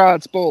spare the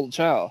rod, spoil the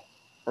child?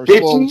 Or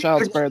spoil the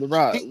child, spare the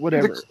rod?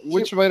 Whatever.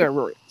 Which way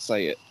to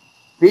say it.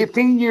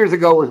 15 years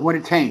ago is when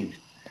it changed.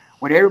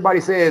 When everybody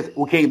says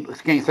we can't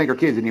spank our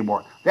kids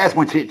anymore. That's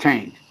when shit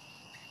changed.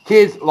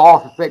 Kids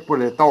lost respect for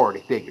the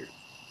authority figures.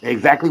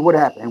 Exactly what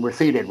happened, and we're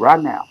seeing it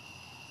right now.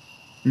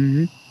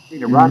 Mm-hmm.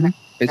 Seeing it right now.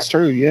 It's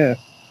true, yeah.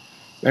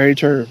 Very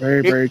true.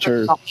 Very, very It's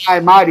true. high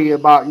and mighty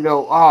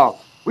about,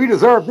 we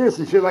deserve this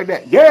and shit like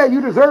that. Yeah,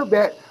 you deserve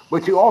that,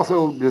 but you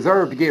also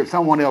deserve to give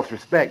someone else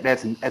respect.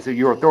 That's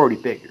your authority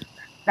figure.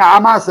 Now, I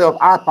myself,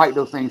 I fight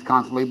those things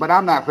constantly, but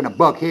I'm not finna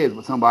buck heads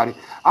with somebody.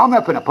 I'm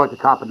not finna punch a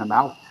cop in the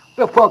mouth.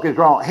 The fuck is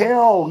wrong?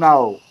 Hell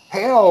no.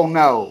 Hell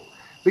no.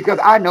 Because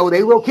I know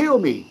they will kill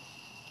me.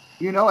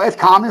 It's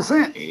common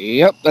sense.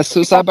 Yep, that's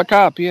suicide by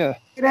cop, yeah.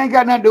 It ain't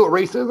got nothing to do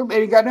with racism. It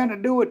ain't got nothing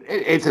to do with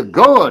it's a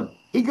gun.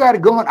 He got a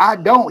gun. I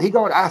don't.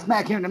 I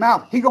smack him in the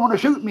mouth. He going to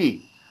shoot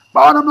me.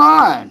 Bottom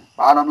line.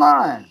 Bottom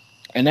line.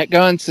 And that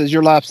gun says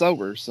your life's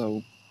over,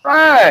 so.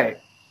 Right.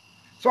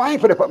 So I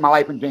ain't gonna put my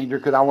life in danger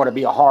because I want to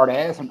be a hard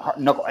ass and hard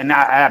knuckle. And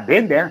I've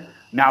been there.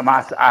 Now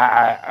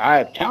I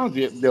have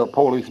challenged the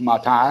police in my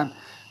time,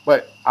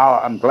 but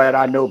I'm glad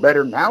I know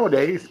better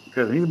nowadays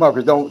because these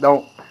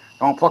motherfuckers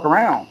don't fuck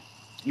around.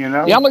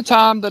 The only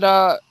time that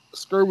I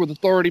screw with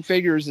authority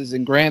figures is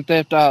in Grand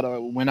Theft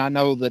Auto when I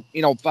know that,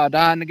 if I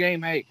die in the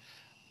game, hey,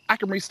 I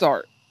can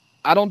restart.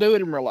 I don't do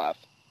it in real life.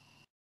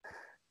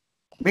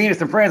 Me and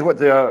some friends went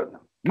to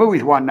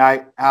movies one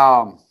night.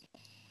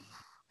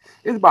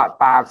 It's about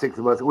 5, 6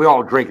 of us. We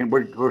all drinking.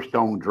 We're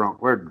stone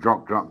drunk. We're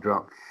drunk.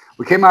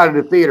 We came out of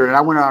the theater, and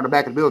I went out the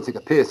back of the building to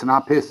take a piss, and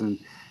I'm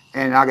pissing,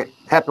 and I get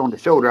tapped on the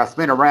shoulder. I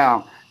spin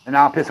around, and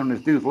I'm pissing on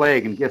this dude's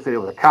leg, and guess it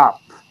was a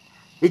cop.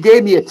 He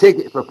gave me a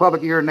ticket for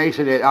public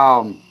urination at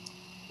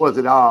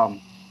something.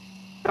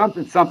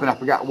 I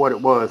forgot what it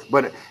was,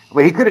 but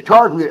he could have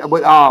charged me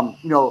with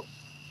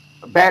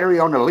battery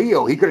on the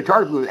Leo. He could have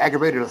charged me with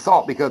aggravated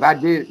assault because I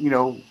did,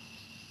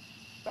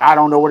 I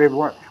don't know what it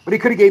was, but he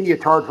could have gave me a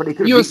charge for it.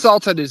 You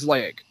assaulted his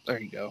leg. There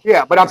you go.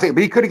 Yeah, but I'm saying,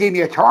 he could have gave me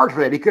a charge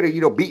for that. He could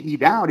have, beat me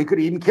down. He could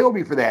have even killed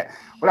me for that.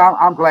 But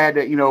I'm glad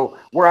that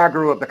where I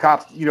grew up, the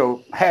cops,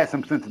 had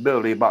some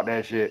sensibility about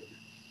that shit.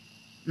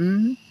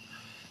 Mm-hmm.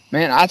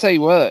 Man, I tell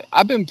you what,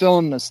 I've been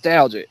feeling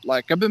nostalgic.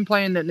 Like, I've been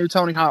playing that new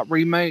Tony Hawk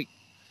remake.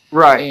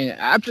 Right.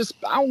 And I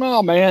don't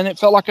know, man. It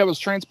felt like I was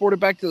transported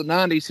back to the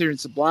 90s here in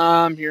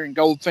Sublime, here in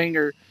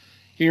Goldfinger,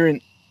 here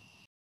in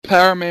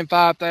Power Man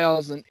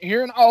 5000,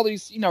 hearing all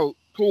these,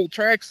 cool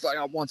tracks like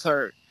I once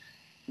heard.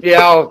 Yeah,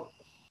 I was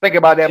thinking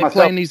about that myself.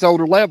 Playing these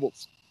older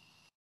levels.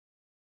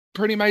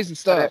 Pretty amazing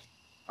stuff.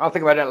 I was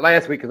thinking about that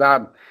last week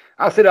because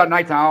I sit out at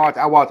nighttime.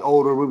 I watch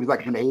older movies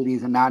like from the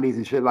 80s and 90s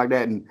and shit like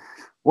that. And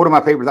one of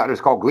my favorites out there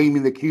is called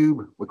Gleaming the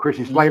Cube with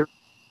Christian Slater.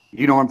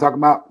 You know what I'm talking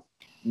about?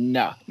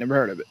 No, never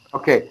heard of it.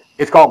 Okay,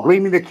 it's called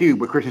Gleaming the Cube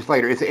with Christian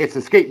Slater. It's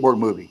a skateboard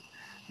movie.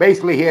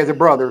 Basically, he has a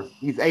brother.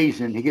 He's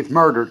Asian. He gets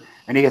murdered,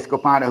 and he has to go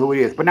find out who it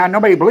is. But now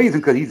nobody believes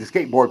him because he's a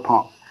skateboard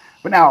punk.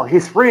 But now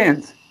his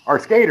friends are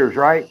skaters,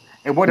 right?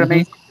 And one of the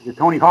main is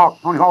Tony Hawk.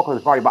 Tony Hawk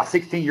was probably about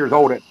 16 years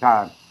old at the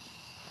time.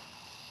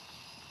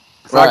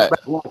 So I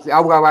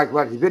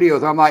watch these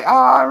videos. I'm like,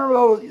 I remember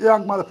those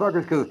young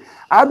motherfuckers because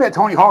I met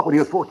Tony Hawk when he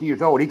was 14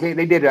 years old.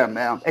 They did an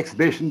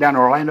exhibition down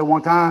in Orlando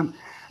one time,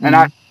 and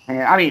I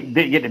didn't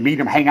get to meet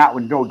him, hang out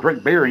with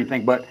drink beer or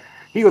anything. But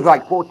he was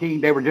like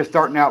 14. They were just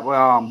starting out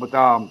with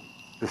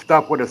the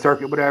stuff with the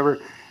circuit, whatever,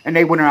 and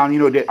they went around,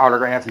 did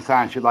autographs and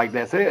signed shit like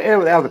that. So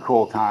that was a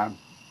cool time.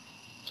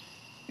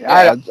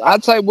 Yeah,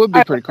 I'd say it would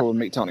be pretty cool to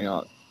meet Tony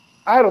Hawk.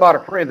 I had a lot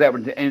of friends that were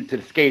into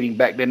the skating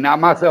back then. Now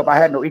myself, I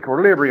had no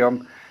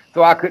equilibrium.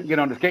 So I couldn't get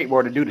on the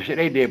skateboard and do the shit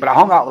they did, but I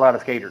hung out with a lot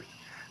of skaters.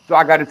 So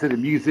I got into the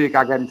music,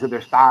 I got into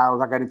their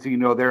styles, I got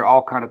into, their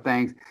all kind of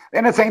things.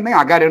 And the same thing,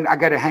 I got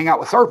to hang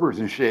out with surfers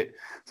and shit.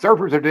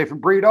 Surfers are a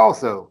different breed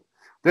also.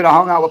 Then I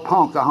hung out with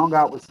punks, I hung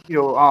out with,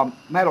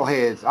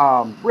 metalheads,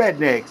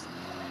 rednecks,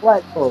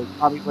 black folks,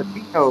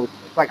 Latinos.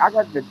 It's like I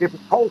got into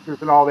different cultures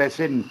and all that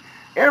shit, and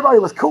everybody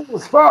was cool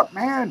as fuck,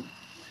 man.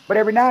 But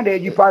every now and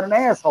then you find an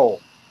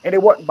asshole. And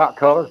it wasn't about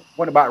color, it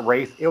wasn't about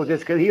race, it was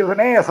just because he was an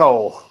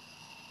asshole.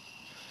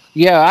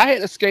 Yeah, I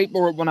had a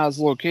skateboard when I was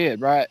a little kid,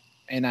 right?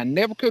 And I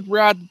never could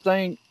ride the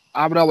thing.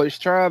 I would always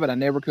try, but I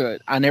never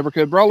could. I never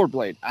could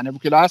rollerblade. I never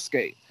could ice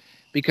skate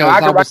because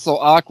I was so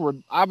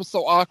awkward. I was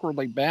so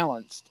awkwardly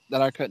balanced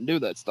that I couldn't do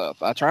that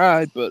stuff. I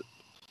tried, but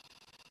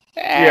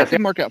it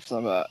didn't work out for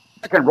some of that.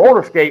 I can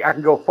roller skate. I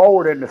can go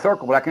forward in the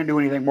circle, but I can't do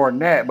anything more than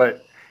that.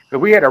 But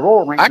because we had a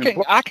roller rink,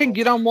 I can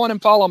get on one and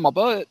fall on my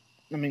butt.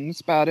 I mean, that's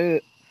about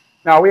it.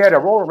 No, we had a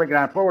roller rink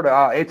down in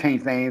Florida. It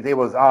changed things. It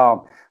was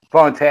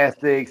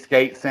Funtastic,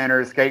 Skate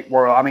Center, Skate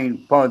World.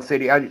 Fun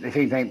City.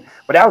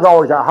 But that was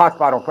always our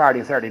hotspot on Friday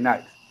and Saturday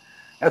nights.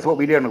 That's what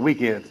we did on the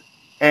weekends.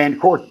 And of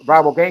course,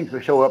 rival gangs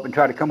would show up and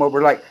try to come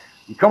over. Like,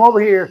 you come over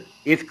here.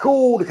 It's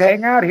cool to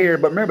hang out here,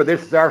 but remember,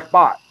 this is our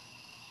spot.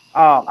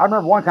 I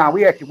remember one time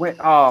we actually went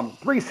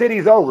 3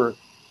 cities over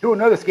to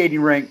another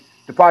skating rink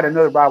to fight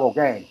another rival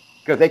gang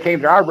because they came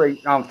to our rink,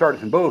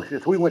 started some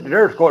bullshit. So we went to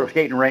their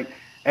skating rink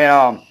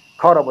and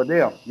caught up with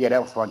them. Yeah,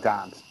 that was fun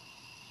times.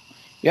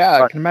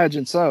 Yeah, I can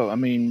imagine so. I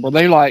mean, were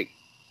they like,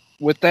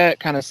 with that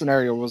kind of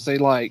scenario, was they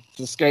like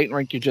the skating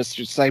rink, just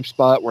your safe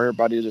spot where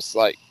everybody just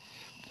like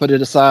put it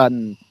aside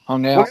and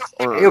hung out?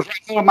 It was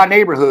right in my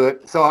neighborhood.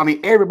 So, I mean,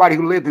 everybody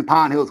who lived in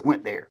Pine Hills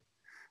went there.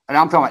 And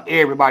I'm talking about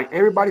everybody.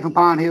 Everybody from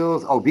Pine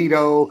Hills,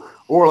 Oviedo,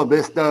 Orla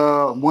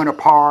Vista, Winter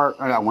Park.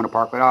 Not Winter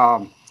Park, but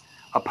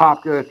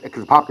Apopka,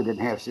 because Apopka didn't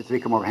have shit, so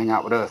they come over and hang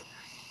out with us.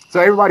 So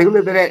everybody who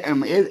lived in that,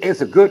 it's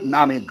a good,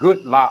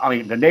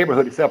 the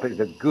neighborhood itself is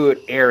a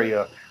good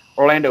area.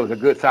 Orlando is a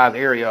good sized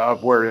area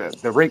of where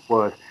the rink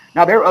was.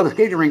 Now, there are other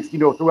skating rinks,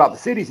 throughout the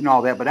cities and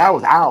all that, but that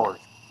was ours.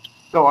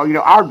 So,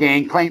 our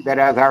gang claimed that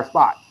as our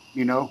spot,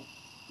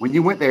 When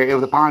you went there, it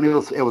was a Pine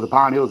Hills,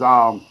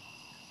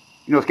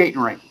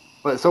 skating rink.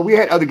 But so we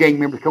had other gang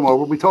members come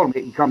over. We told them,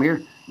 hey, you come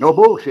here, no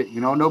bullshit,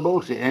 no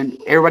bullshit. And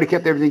everybody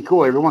kept everything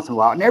cool every once in a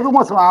while. And every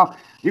once in a while,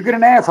 you get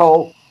an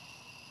asshole.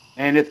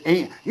 And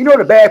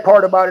the bad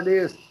part about it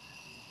is,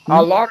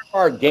 a lot of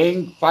our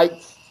gang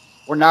fights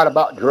were not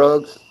about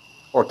drugs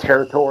or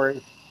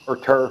territory or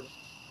turf.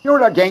 You know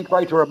what our gang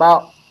fights were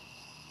about?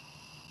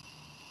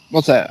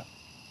 What's that?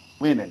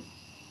 Women.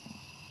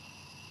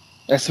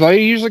 That's the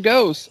way it usually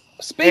goes.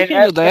 Speaking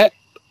of that.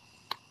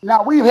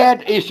 Now, we've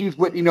had issues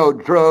with,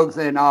 drugs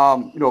and,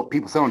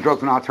 people selling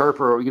drugs on our turf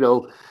or,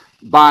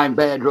 buying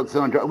bad drugs,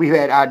 selling drugs. We've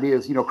had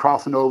ideas,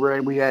 crossing over,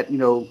 and we had,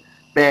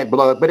 bad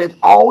blood. But it's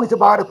always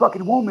about a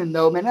fucking woman,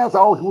 though, man. That's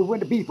always who we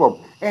went to be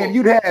for. And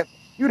you'd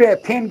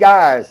have 10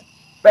 guys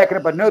backing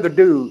up another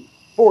dude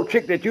for a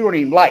chick that you don't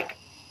even like.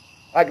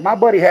 Like, my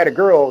buddy had a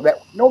girl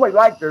that nobody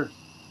liked her,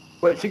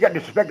 but she got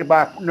disrespected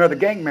by another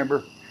gang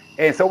member.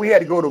 And so we had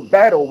to go to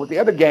battle with the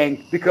other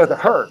gang because of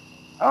her.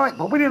 All right,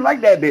 but we didn't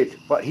like that bitch.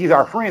 But he's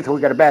our friend, so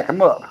we got to back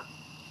him up.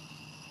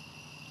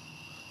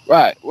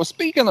 Right. Well,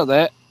 speaking of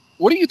that,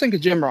 what do you think of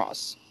Jim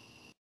Ross?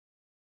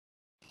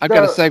 I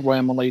got a segue.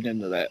 I'm going to lead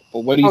into that.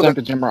 But what do you think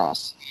of Jim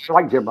Ross? I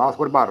like Jim Ross.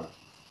 What about him?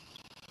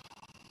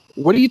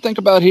 What do you think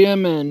about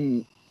him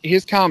and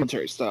his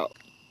commentary style?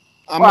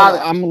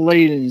 I'm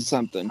leading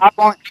something. I've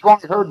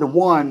only heard the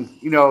one,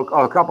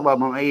 a couple of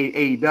them on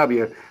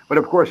AEW. But,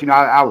 of course,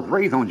 I was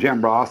raised on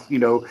Jim Ross,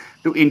 through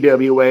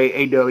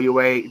NWA,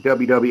 AWA,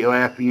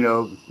 WWF,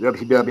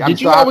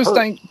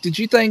 WCW. Did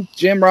you think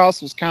Jim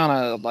Ross was kind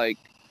of like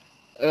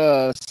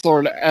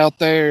sort of out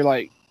there,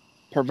 like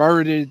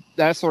perverted,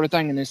 that sort of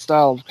thing in his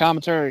style of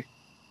commentary?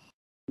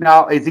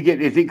 Now, is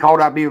he called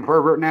out being a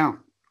pervert now?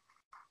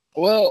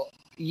 Well,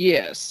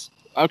 yes.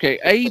 Okay,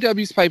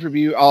 AEW's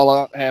pay-per-view All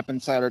Out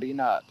happened Saturday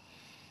night.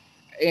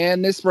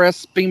 And this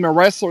female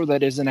wrestler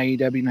that is in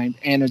AEW named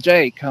Anna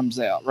Jay comes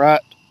out,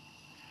 right?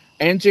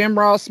 And Jim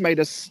Ross made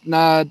a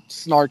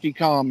snarky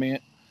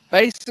comment,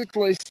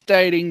 basically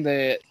stating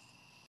that,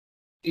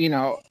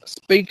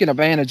 speaking of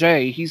Anna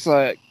Jay, he's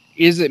like,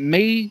 is it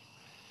me?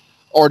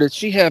 Or did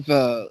she have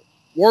a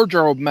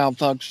wardrobe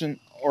malfunction?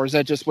 Or is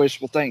that just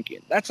wishful thinking?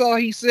 That's all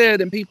he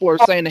said, and people are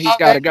saying that he's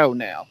got to go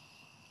now.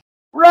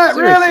 Right,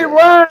 seriously. Really?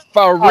 What?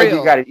 For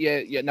real.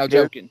 Yeah, no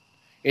joking.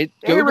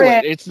 Google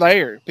it. It's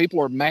there. People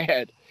are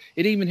mad.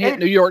 It even hit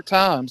New York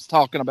Times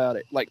talking about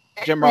it. Like,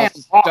 Jim Ross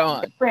is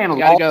done.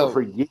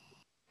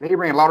 They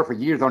ran Lauder for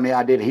years on the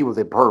idea that he was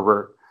a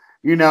pervert.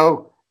 He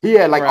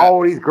had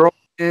all these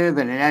girlfriends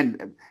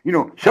and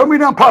show me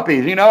them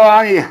puppies,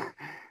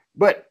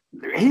 but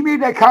he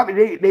made that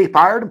comment. They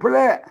fired him for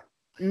that.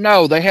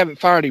 No, they haven't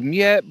fired him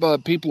yet,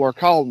 but people are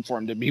calling for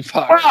him to be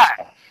fired. Why?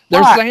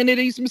 They're saying that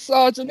he's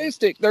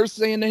misogynistic. They're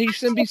saying that he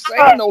shouldn't be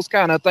saying those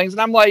kind of things. And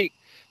I'm like,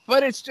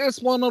 but it's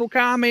just one little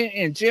comment.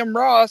 And Jim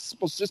Ross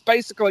was just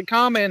basically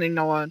commenting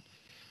on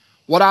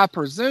what I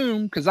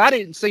presume, because I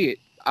didn't see it.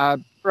 I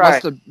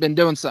must have been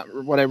doing something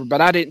or whatever, but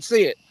I didn't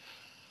see it.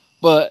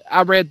 But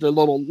I read the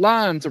little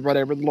lines or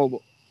whatever, the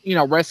little,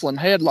 wrestling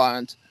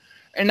headlines.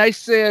 And they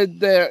said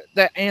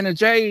that Anna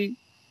Jay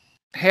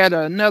had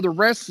another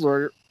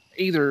wrestler,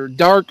 either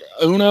Dark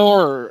Uno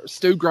or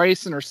Stu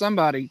Grayson or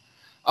somebody,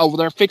 over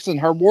there fixing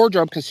her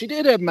wardrobe because she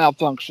did have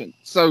malfunction.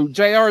 So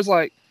JR's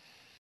like,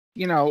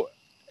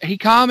 he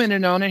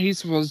commented on it. He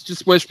was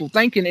just wishful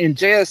thinking and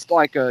just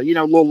like a,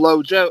 little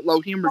low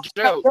humor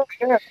joke.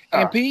 Yeah.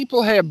 And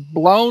people have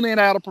blown it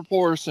out of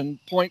proportion,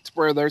 points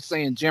where they're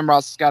saying Jim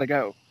Ross has got to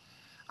go.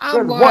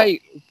 I'm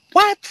like,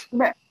 what?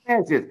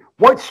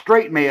 What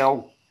straight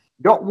male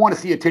don't want to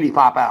see a titty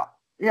pop out?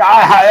 Yeah,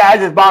 I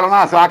just bottom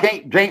line. So I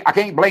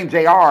can't blame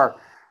JR,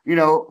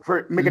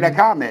 for making that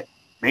comment.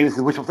 Maybe this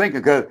is wishful thinking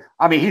because,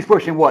 he's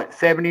pushing what,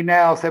 70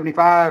 now,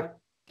 75?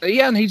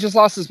 Yeah, and he just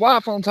lost his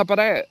wife on top of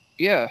that.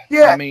 Yeah.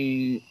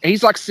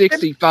 He's like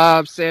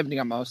 65, 70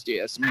 almost,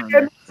 yes. See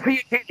a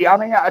titty.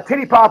 A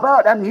titty pop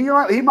out.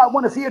 He might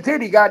want to see a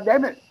titty,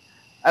 goddammit.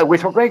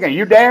 Wishful thinking.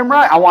 You damn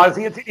right. I want to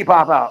see a titty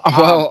pop out.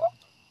 Well,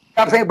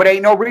 I'm saying, but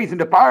ain't no reason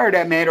to fire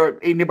that man or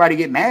anybody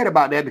get mad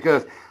about that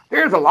because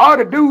there's a lot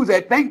of dudes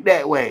that think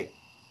that way.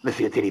 Let's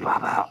see a titty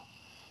pop out.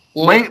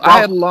 Well,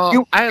 I had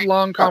a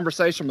long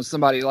conversation with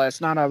somebody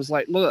last night. I was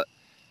like, look,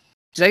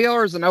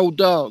 JR is an old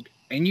dog,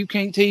 and you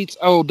can't teach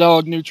old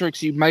dog new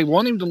tricks. You may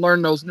want him to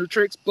learn those new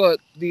tricks, but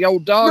the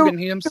old dog in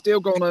him still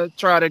going to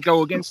try to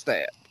go against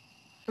that.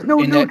 There's no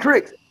new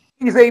tricks.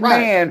 He's a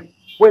man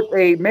with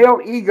a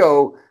male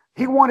ego.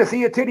 He want to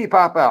see a titty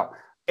pop out.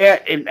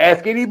 And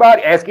ask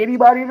anybody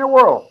in the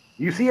world.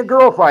 You see a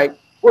girl fight,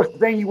 what's the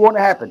thing you want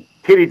to happen?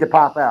 Titties to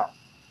pop out.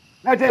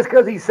 Not just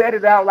because he said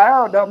it out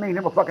loud, don't mean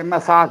him a fucking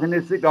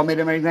misogynistic, don't mean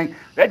him anything.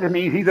 That just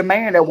means he's a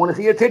man that want to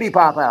see a titty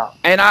pop out.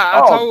 And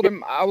I told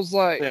him, I was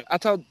like, I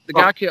told the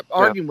guy kept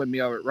arguing with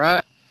me over it,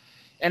 right?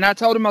 And I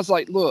told him, I was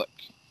like, look,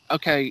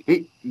 okay,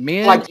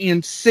 men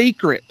in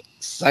secret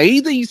say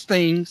these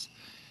things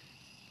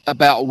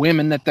about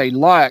women that they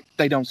like.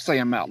 They don't say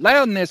them out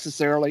loud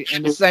necessarily.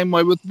 And the same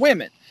way with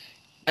women.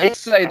 They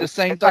say the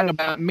same thing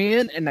about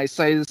men and they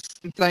say the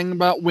same thing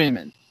about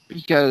women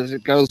because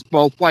it goes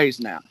both ways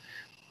now.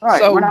 Right.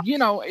 So,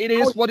 it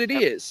is what it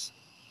is.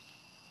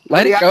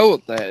 Let it go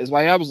with that, is the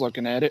way I was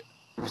looking at it.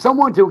 For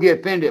someone to get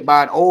offended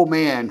by an old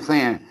man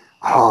saying,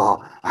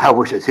 oh, I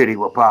wish a titty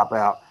would pop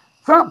out,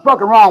 something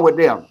fucking wrong with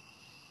them.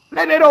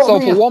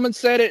 So if a woman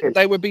said it,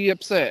 they would be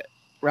upset,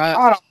 right?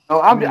 I don't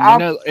know.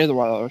 I'm either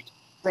way.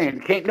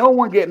 Saying, can't no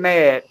one get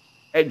mad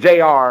at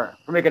JR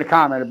for making a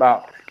comment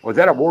about, was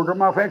that a wardrobe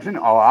malfunction?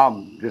 Oh,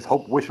 I'm just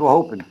wishful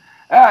hoping. He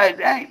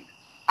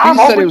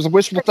said it was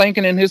wishful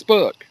thinking in his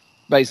book.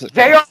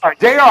 Basically.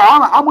 JR,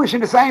 I'm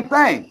wishing the same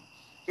thing.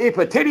 If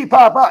a titty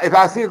pop out, if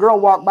I see a girl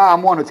walk by,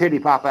 I'm wanting a titty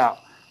pop out.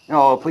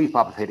 Please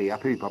pop a titty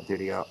out. Please pop a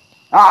titty out.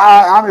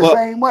 I'm the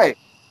same way.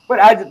 But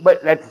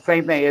that's the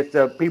same thing. It's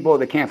the people of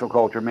the cancel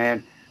culture,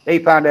 man. They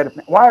found that.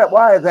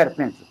 Why is that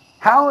offensive?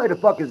 How the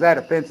fuck is that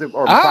offensive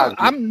or positive?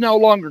 I'm no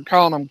longer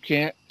calling them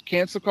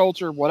cancel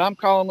culture. What I'm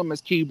calling them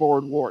is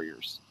keyboard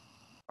warriors.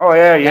 Oh,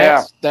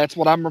 yeah. That's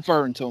what I'm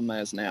referring to them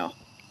as now.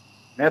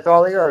 That's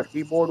all they are,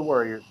 keyboard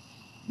warriors.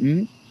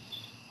 Mm-hmm.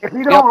 If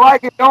you don't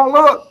like it, don't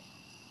look.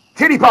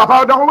 Titty pop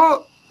out, don't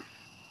look.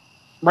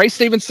 Ray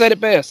Stevens said it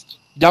best.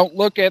 Don't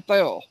look at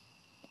Ethel.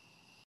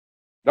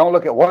 Don't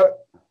look at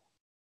what?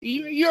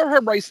 You ever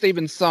heard Ray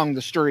Stevens song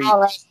The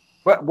Streets?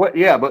 But what?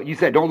 Yeah, but you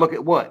said don't look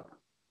at what?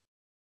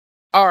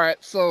 All right,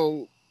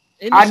 so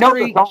in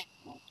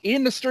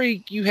the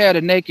street, you had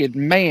a naked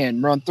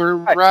man run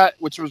through, right?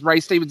 Which was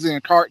Ray Stevens in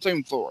a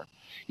cartoon form.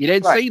 You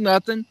didn't see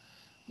nothing,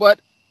 but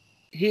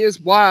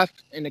his wife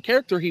and the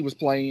character he was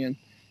playing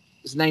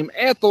is named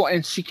Ethel,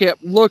 and she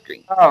kept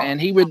looking. And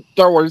he would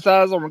throw his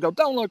eyes over and go,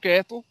 don't look,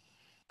 Ethel.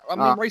 I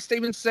mean, Ray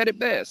Stevens said it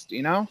best,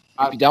 If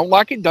you don't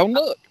like it, don't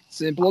look.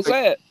 Simple as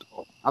that.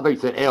 I think you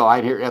said L. I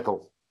didn't hear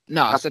Ethel.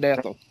 No, I said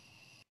Ethel.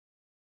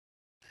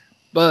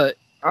 But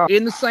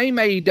in the same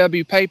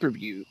AEW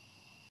pay-per-view,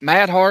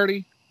 Matt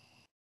Hardy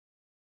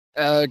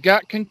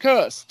got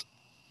concussed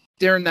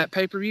during that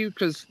pay-per-view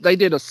because they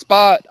did a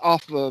spot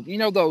off of,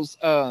 those...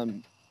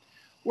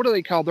 what are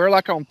they called? They're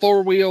like on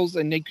 4 wheels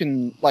and they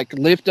can like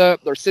lift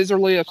up. They're scissor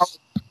lifts.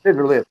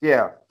 Scissor lift,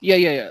 yeah.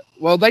 Yeah.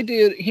 Well, they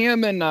did,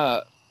 him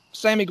and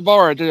Sammy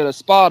Guevara did a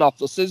spot off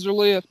the scissor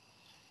lift.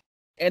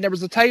 And there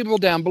was a table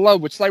down below,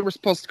 which they were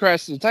supposed to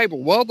crash to the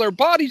table. Well, their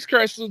bodies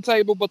crashed to the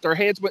table, but their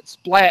heads went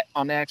splat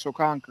on the actual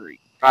concrete.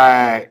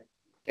 Right.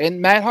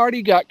 And Matt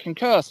Hardy got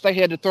concussed. They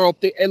had to throw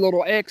up a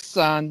little X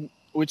sign,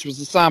 which was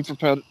the sign for,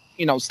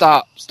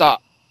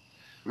 stop.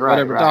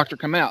 Whatever doctor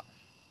come out.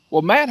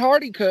 Well, Matt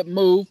Hardy couldn't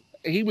move.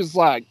 He was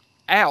like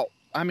out.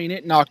 I mean,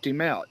 it knocked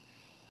him out.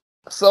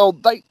 So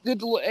they did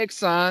the little X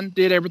sign,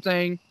 did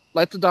everything,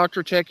 let the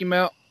doctor check him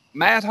out.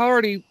 Matt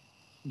Hardy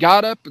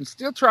got up and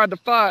still tried to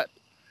fight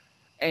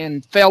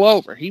and fell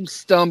over. He was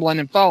stumbling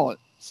and falling.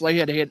 So they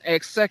had to hit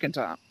X second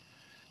time.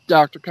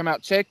 Doctor come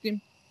out, checked him.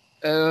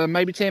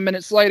 Maybe 10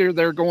 minutes later,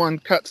 they're going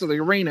cut to the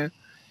arena.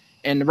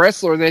 And the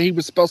wrestler that he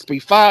was supposed to be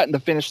fighting to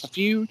finish the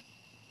feud,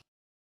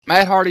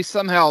 Matt Hardy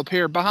somehow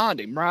appeared behind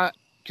him, right?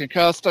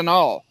 Concussed and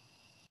all.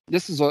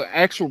 This is an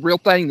actual real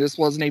thing. This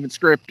wasn't even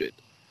scripted.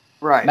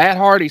 Right. Matt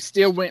Hardy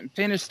still went and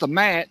finished the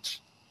match,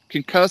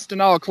 concussed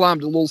and all,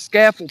 climbed a little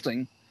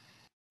scaffolding,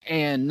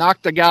 and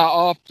knocked the guy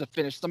off to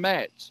finish the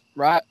match,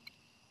 right?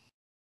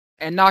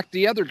 And knocked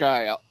the other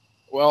guy out.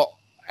 Well,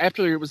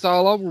 after it was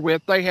all over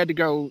with, they had to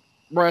go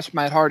rush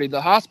Matt Hardy to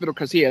the hospital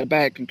because he had a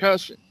bad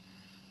concussion.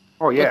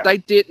 Oh, yeah. But they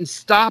didn't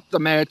stop the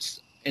match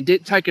and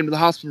didn't take him to the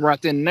hospital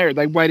right then and there.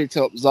 They waited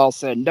till it was all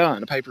said and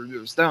done. The pay-per-view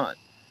was done.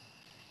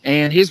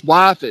 And his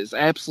wife is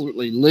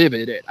absolutely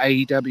livid at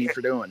AEW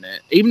for doing that.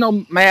 Even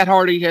though Matt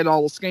Hardy had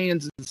all the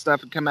scans and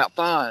stuff and come out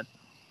fine,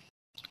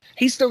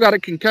 he still got a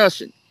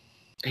concussion.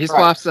 His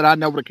wife said, I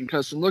know what a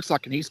concussion looks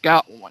like, and he's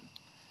got one.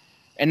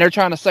 And they're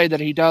trying to say that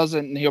he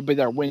doesn't, and he'll be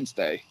there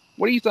Wednesday.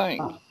 What do you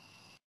think?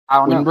 I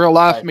don't know. When real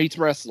life meets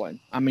wrestling.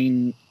 I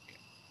mean,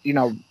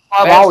 bad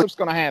stuff's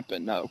going to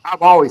happen. No.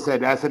 I've always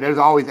said that. I said there's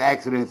always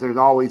accidents. There's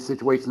always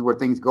situations where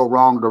things go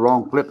wrong, the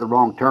wrong flip, the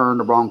wrong turn,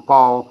 the wrong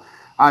fall.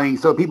 I mean,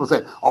 so people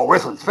say, oh,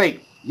 wrestling's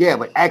fake. Yeah,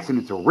 but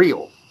accidents are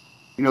real.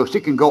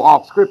 Shit can go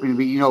off script and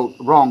be, the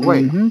wrong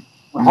way.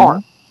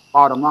 Hard.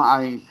 Bottom line.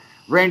 I mean,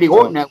 Randy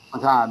Orton at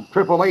one time,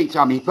 Triple H,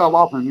 he fell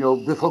off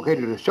and,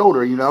 dislocated his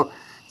shoulder,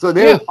 So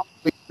there's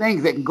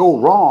things that can go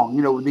wrong,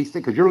 with these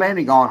things, because you're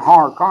landing on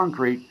hard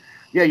concrete.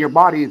 Yeah, your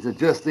body is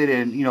adjusted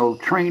and,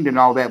 trained and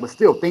all that, but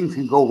still things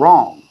can go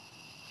wrong.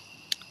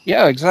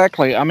 Yeah,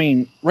 exactly. I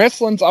mean,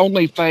 wrestling's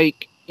only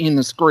fake in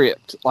the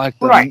script. Like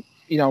the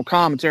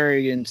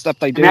commentary and stuff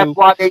they do. And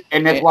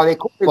that's why they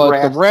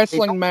But the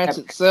wrestling match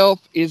itself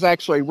is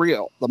actually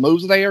real. The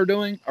moves they are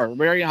doing are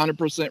very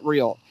 100%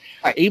 real.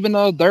 Right. Even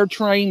though they're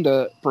trained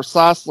to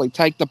precisely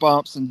take the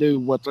bumps and do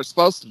what they're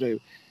supposed to do.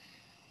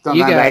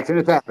 Sometimes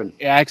accidents happen.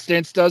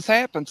 Accidents does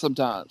happen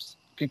sometimes.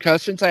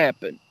 Concussions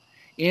happen.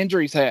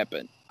 Injuries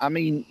happen. I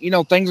mean,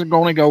 things are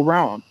going to go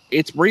wrong.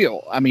 It's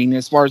real. I mean,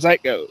 as far as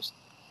that goes.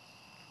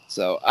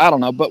 So, I don't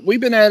know. But we've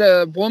been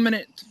at 1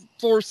 minute,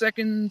 4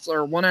 seconds,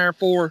 or 1 hour,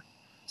 4,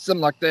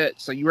 something like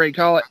that. So, you ready to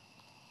call it?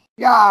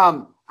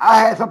 Yeah, I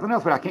had something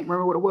else, but I can't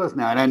remember what it was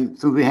now. And then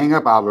as soon as we hang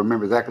up, I'll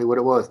remember exactly what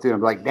it was, too.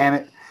 I'm like, damn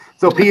it.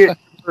 So, Peter,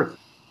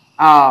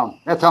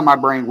 that's how my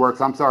brain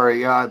works. I'm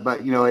sorry,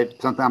 but,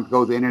 it sometimes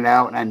goes in and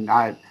out. And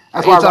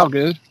that's why it's all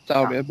good. It's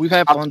all good. We've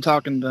had fun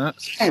talking to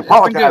us. I ain't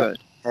apologize.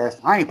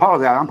 I ain't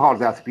apologize. I'm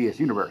apologizing to PS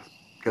Universe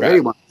because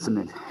anyone's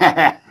listening.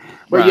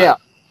 But yeah,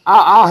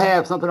 I'll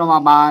have something on my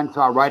mind,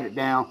 so I'll write it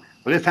down.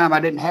 But this time I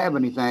didn't have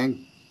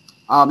anything,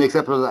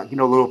 except for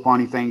little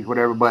funny things,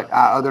 whatever. But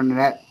other than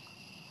that,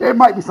 there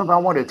might be something I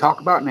wanted to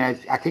talk about, and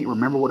I can't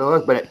remember what it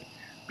was. But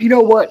you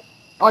know what?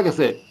 Like I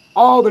said,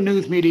 all the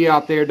news media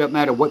out there, doesn't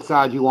matter what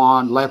side you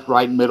on, left,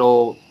 right,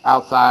 middle,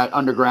 outside,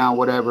 underground,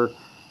 whatever.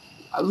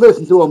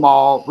 Listen to them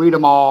all, read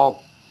them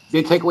all,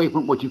 then take away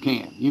from what you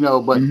can,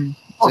 But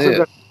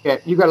also,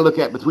 you got to look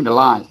at between the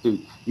lines,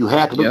 dude. You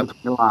have to look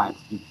between the lines.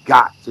 You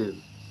got to.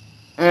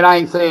 And I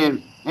ain't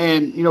saying,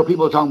 and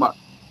people are talking about,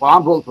 well,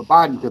 I'm voting for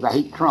Biden because I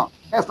hate Trump.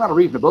 That's not a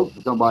reason to vote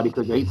for somebody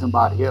because you hate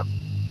somebody else.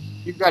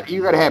 You got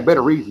to have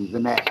better reasons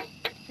than that.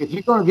 If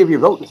you're going to give your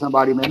vote to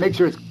somebody, man, make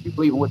sure you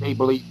believe in what they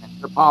believe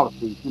in, their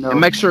policies, And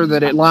make sure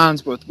that it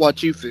lines with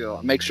what you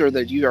feel. Make sure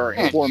that you are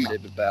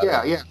informative about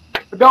it. Yeah.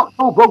 But don't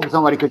vote for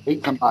somebody because you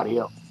hate somebody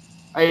else.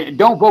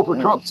 Don't vote for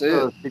Trump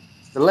because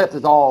the left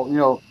is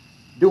all,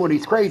 doing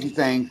these crazy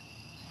things.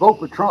 Vote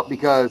for Trump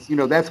because,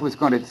 that's what's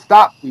going to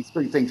stop these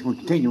three things from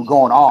continuing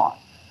going on.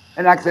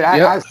 And like I said,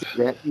 I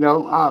see that,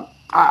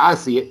 I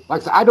see it.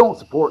 Like I said, I don't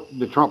support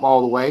the Trump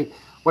all the way,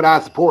 but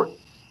I support,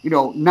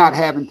 not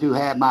having to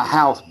have my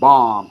house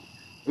bombed,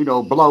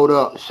 blowed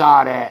up,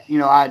 shot at.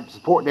 I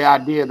support the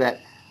idea that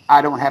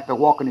I don't have to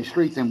walk in the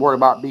streets and worry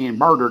about being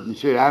murdered and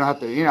shit. I don't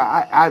have to,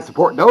 I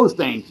support those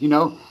things,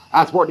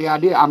 I support the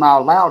idea I'm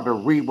not allowed to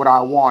read what I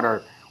want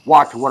or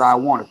watch what I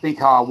want or think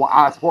how I want.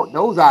 I support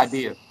those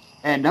ideas.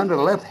 And none of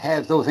the left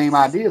has those same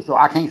ideas, so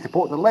I can't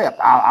support the left.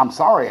 I'm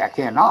sorry, I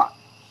cannot.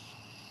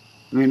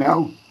 And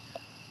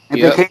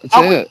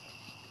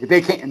if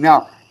they can't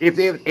now, if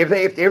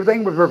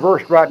everything was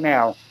reversed right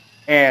now,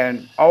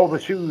 and all the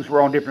shoes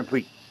were on different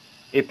feet,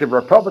 if the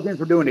Republicans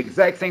were doing the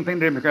exact same thing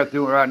the Democrats are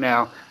doing right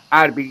now,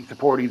 I'd be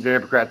supporting the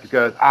Democrats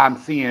because I'm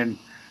seeing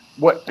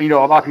what a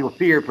lot of people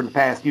feared for the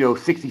past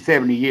 60,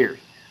 70 years: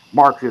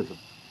 Marxism,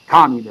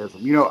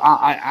 communism.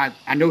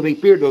 I know they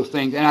feared those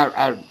things, and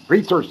I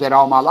researched that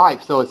all my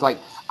life. So it's like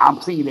I'm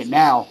seeing it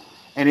now,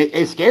 and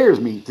it scares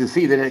me to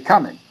see that it's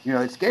coming.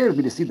 It scares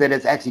me to see that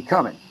it's actually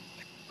coming.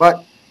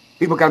 But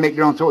people got to make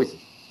their own choices.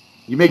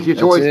 You make your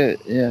choice.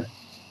 That's it. Yeah.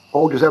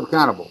 Hold yourself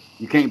accountable.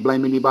 You can't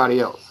blame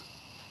anybody else.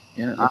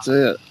 Yeah, that's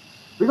it.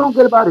 We're gonna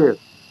get about here.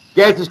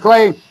 Gases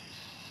Clay,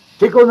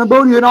 Tickle and the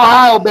Booty in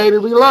Ohio, baby.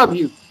 We love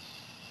you.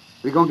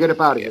 We're gonna get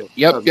up out of here.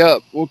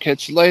 Yep. We'll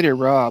catch you later,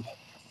 Rob.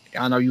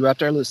 I know you out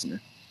there listening.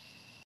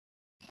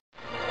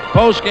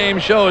 Post-game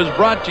show is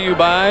brought to you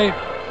by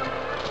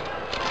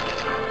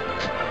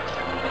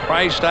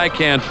Christ, I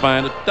can't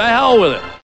find it. The hell with it.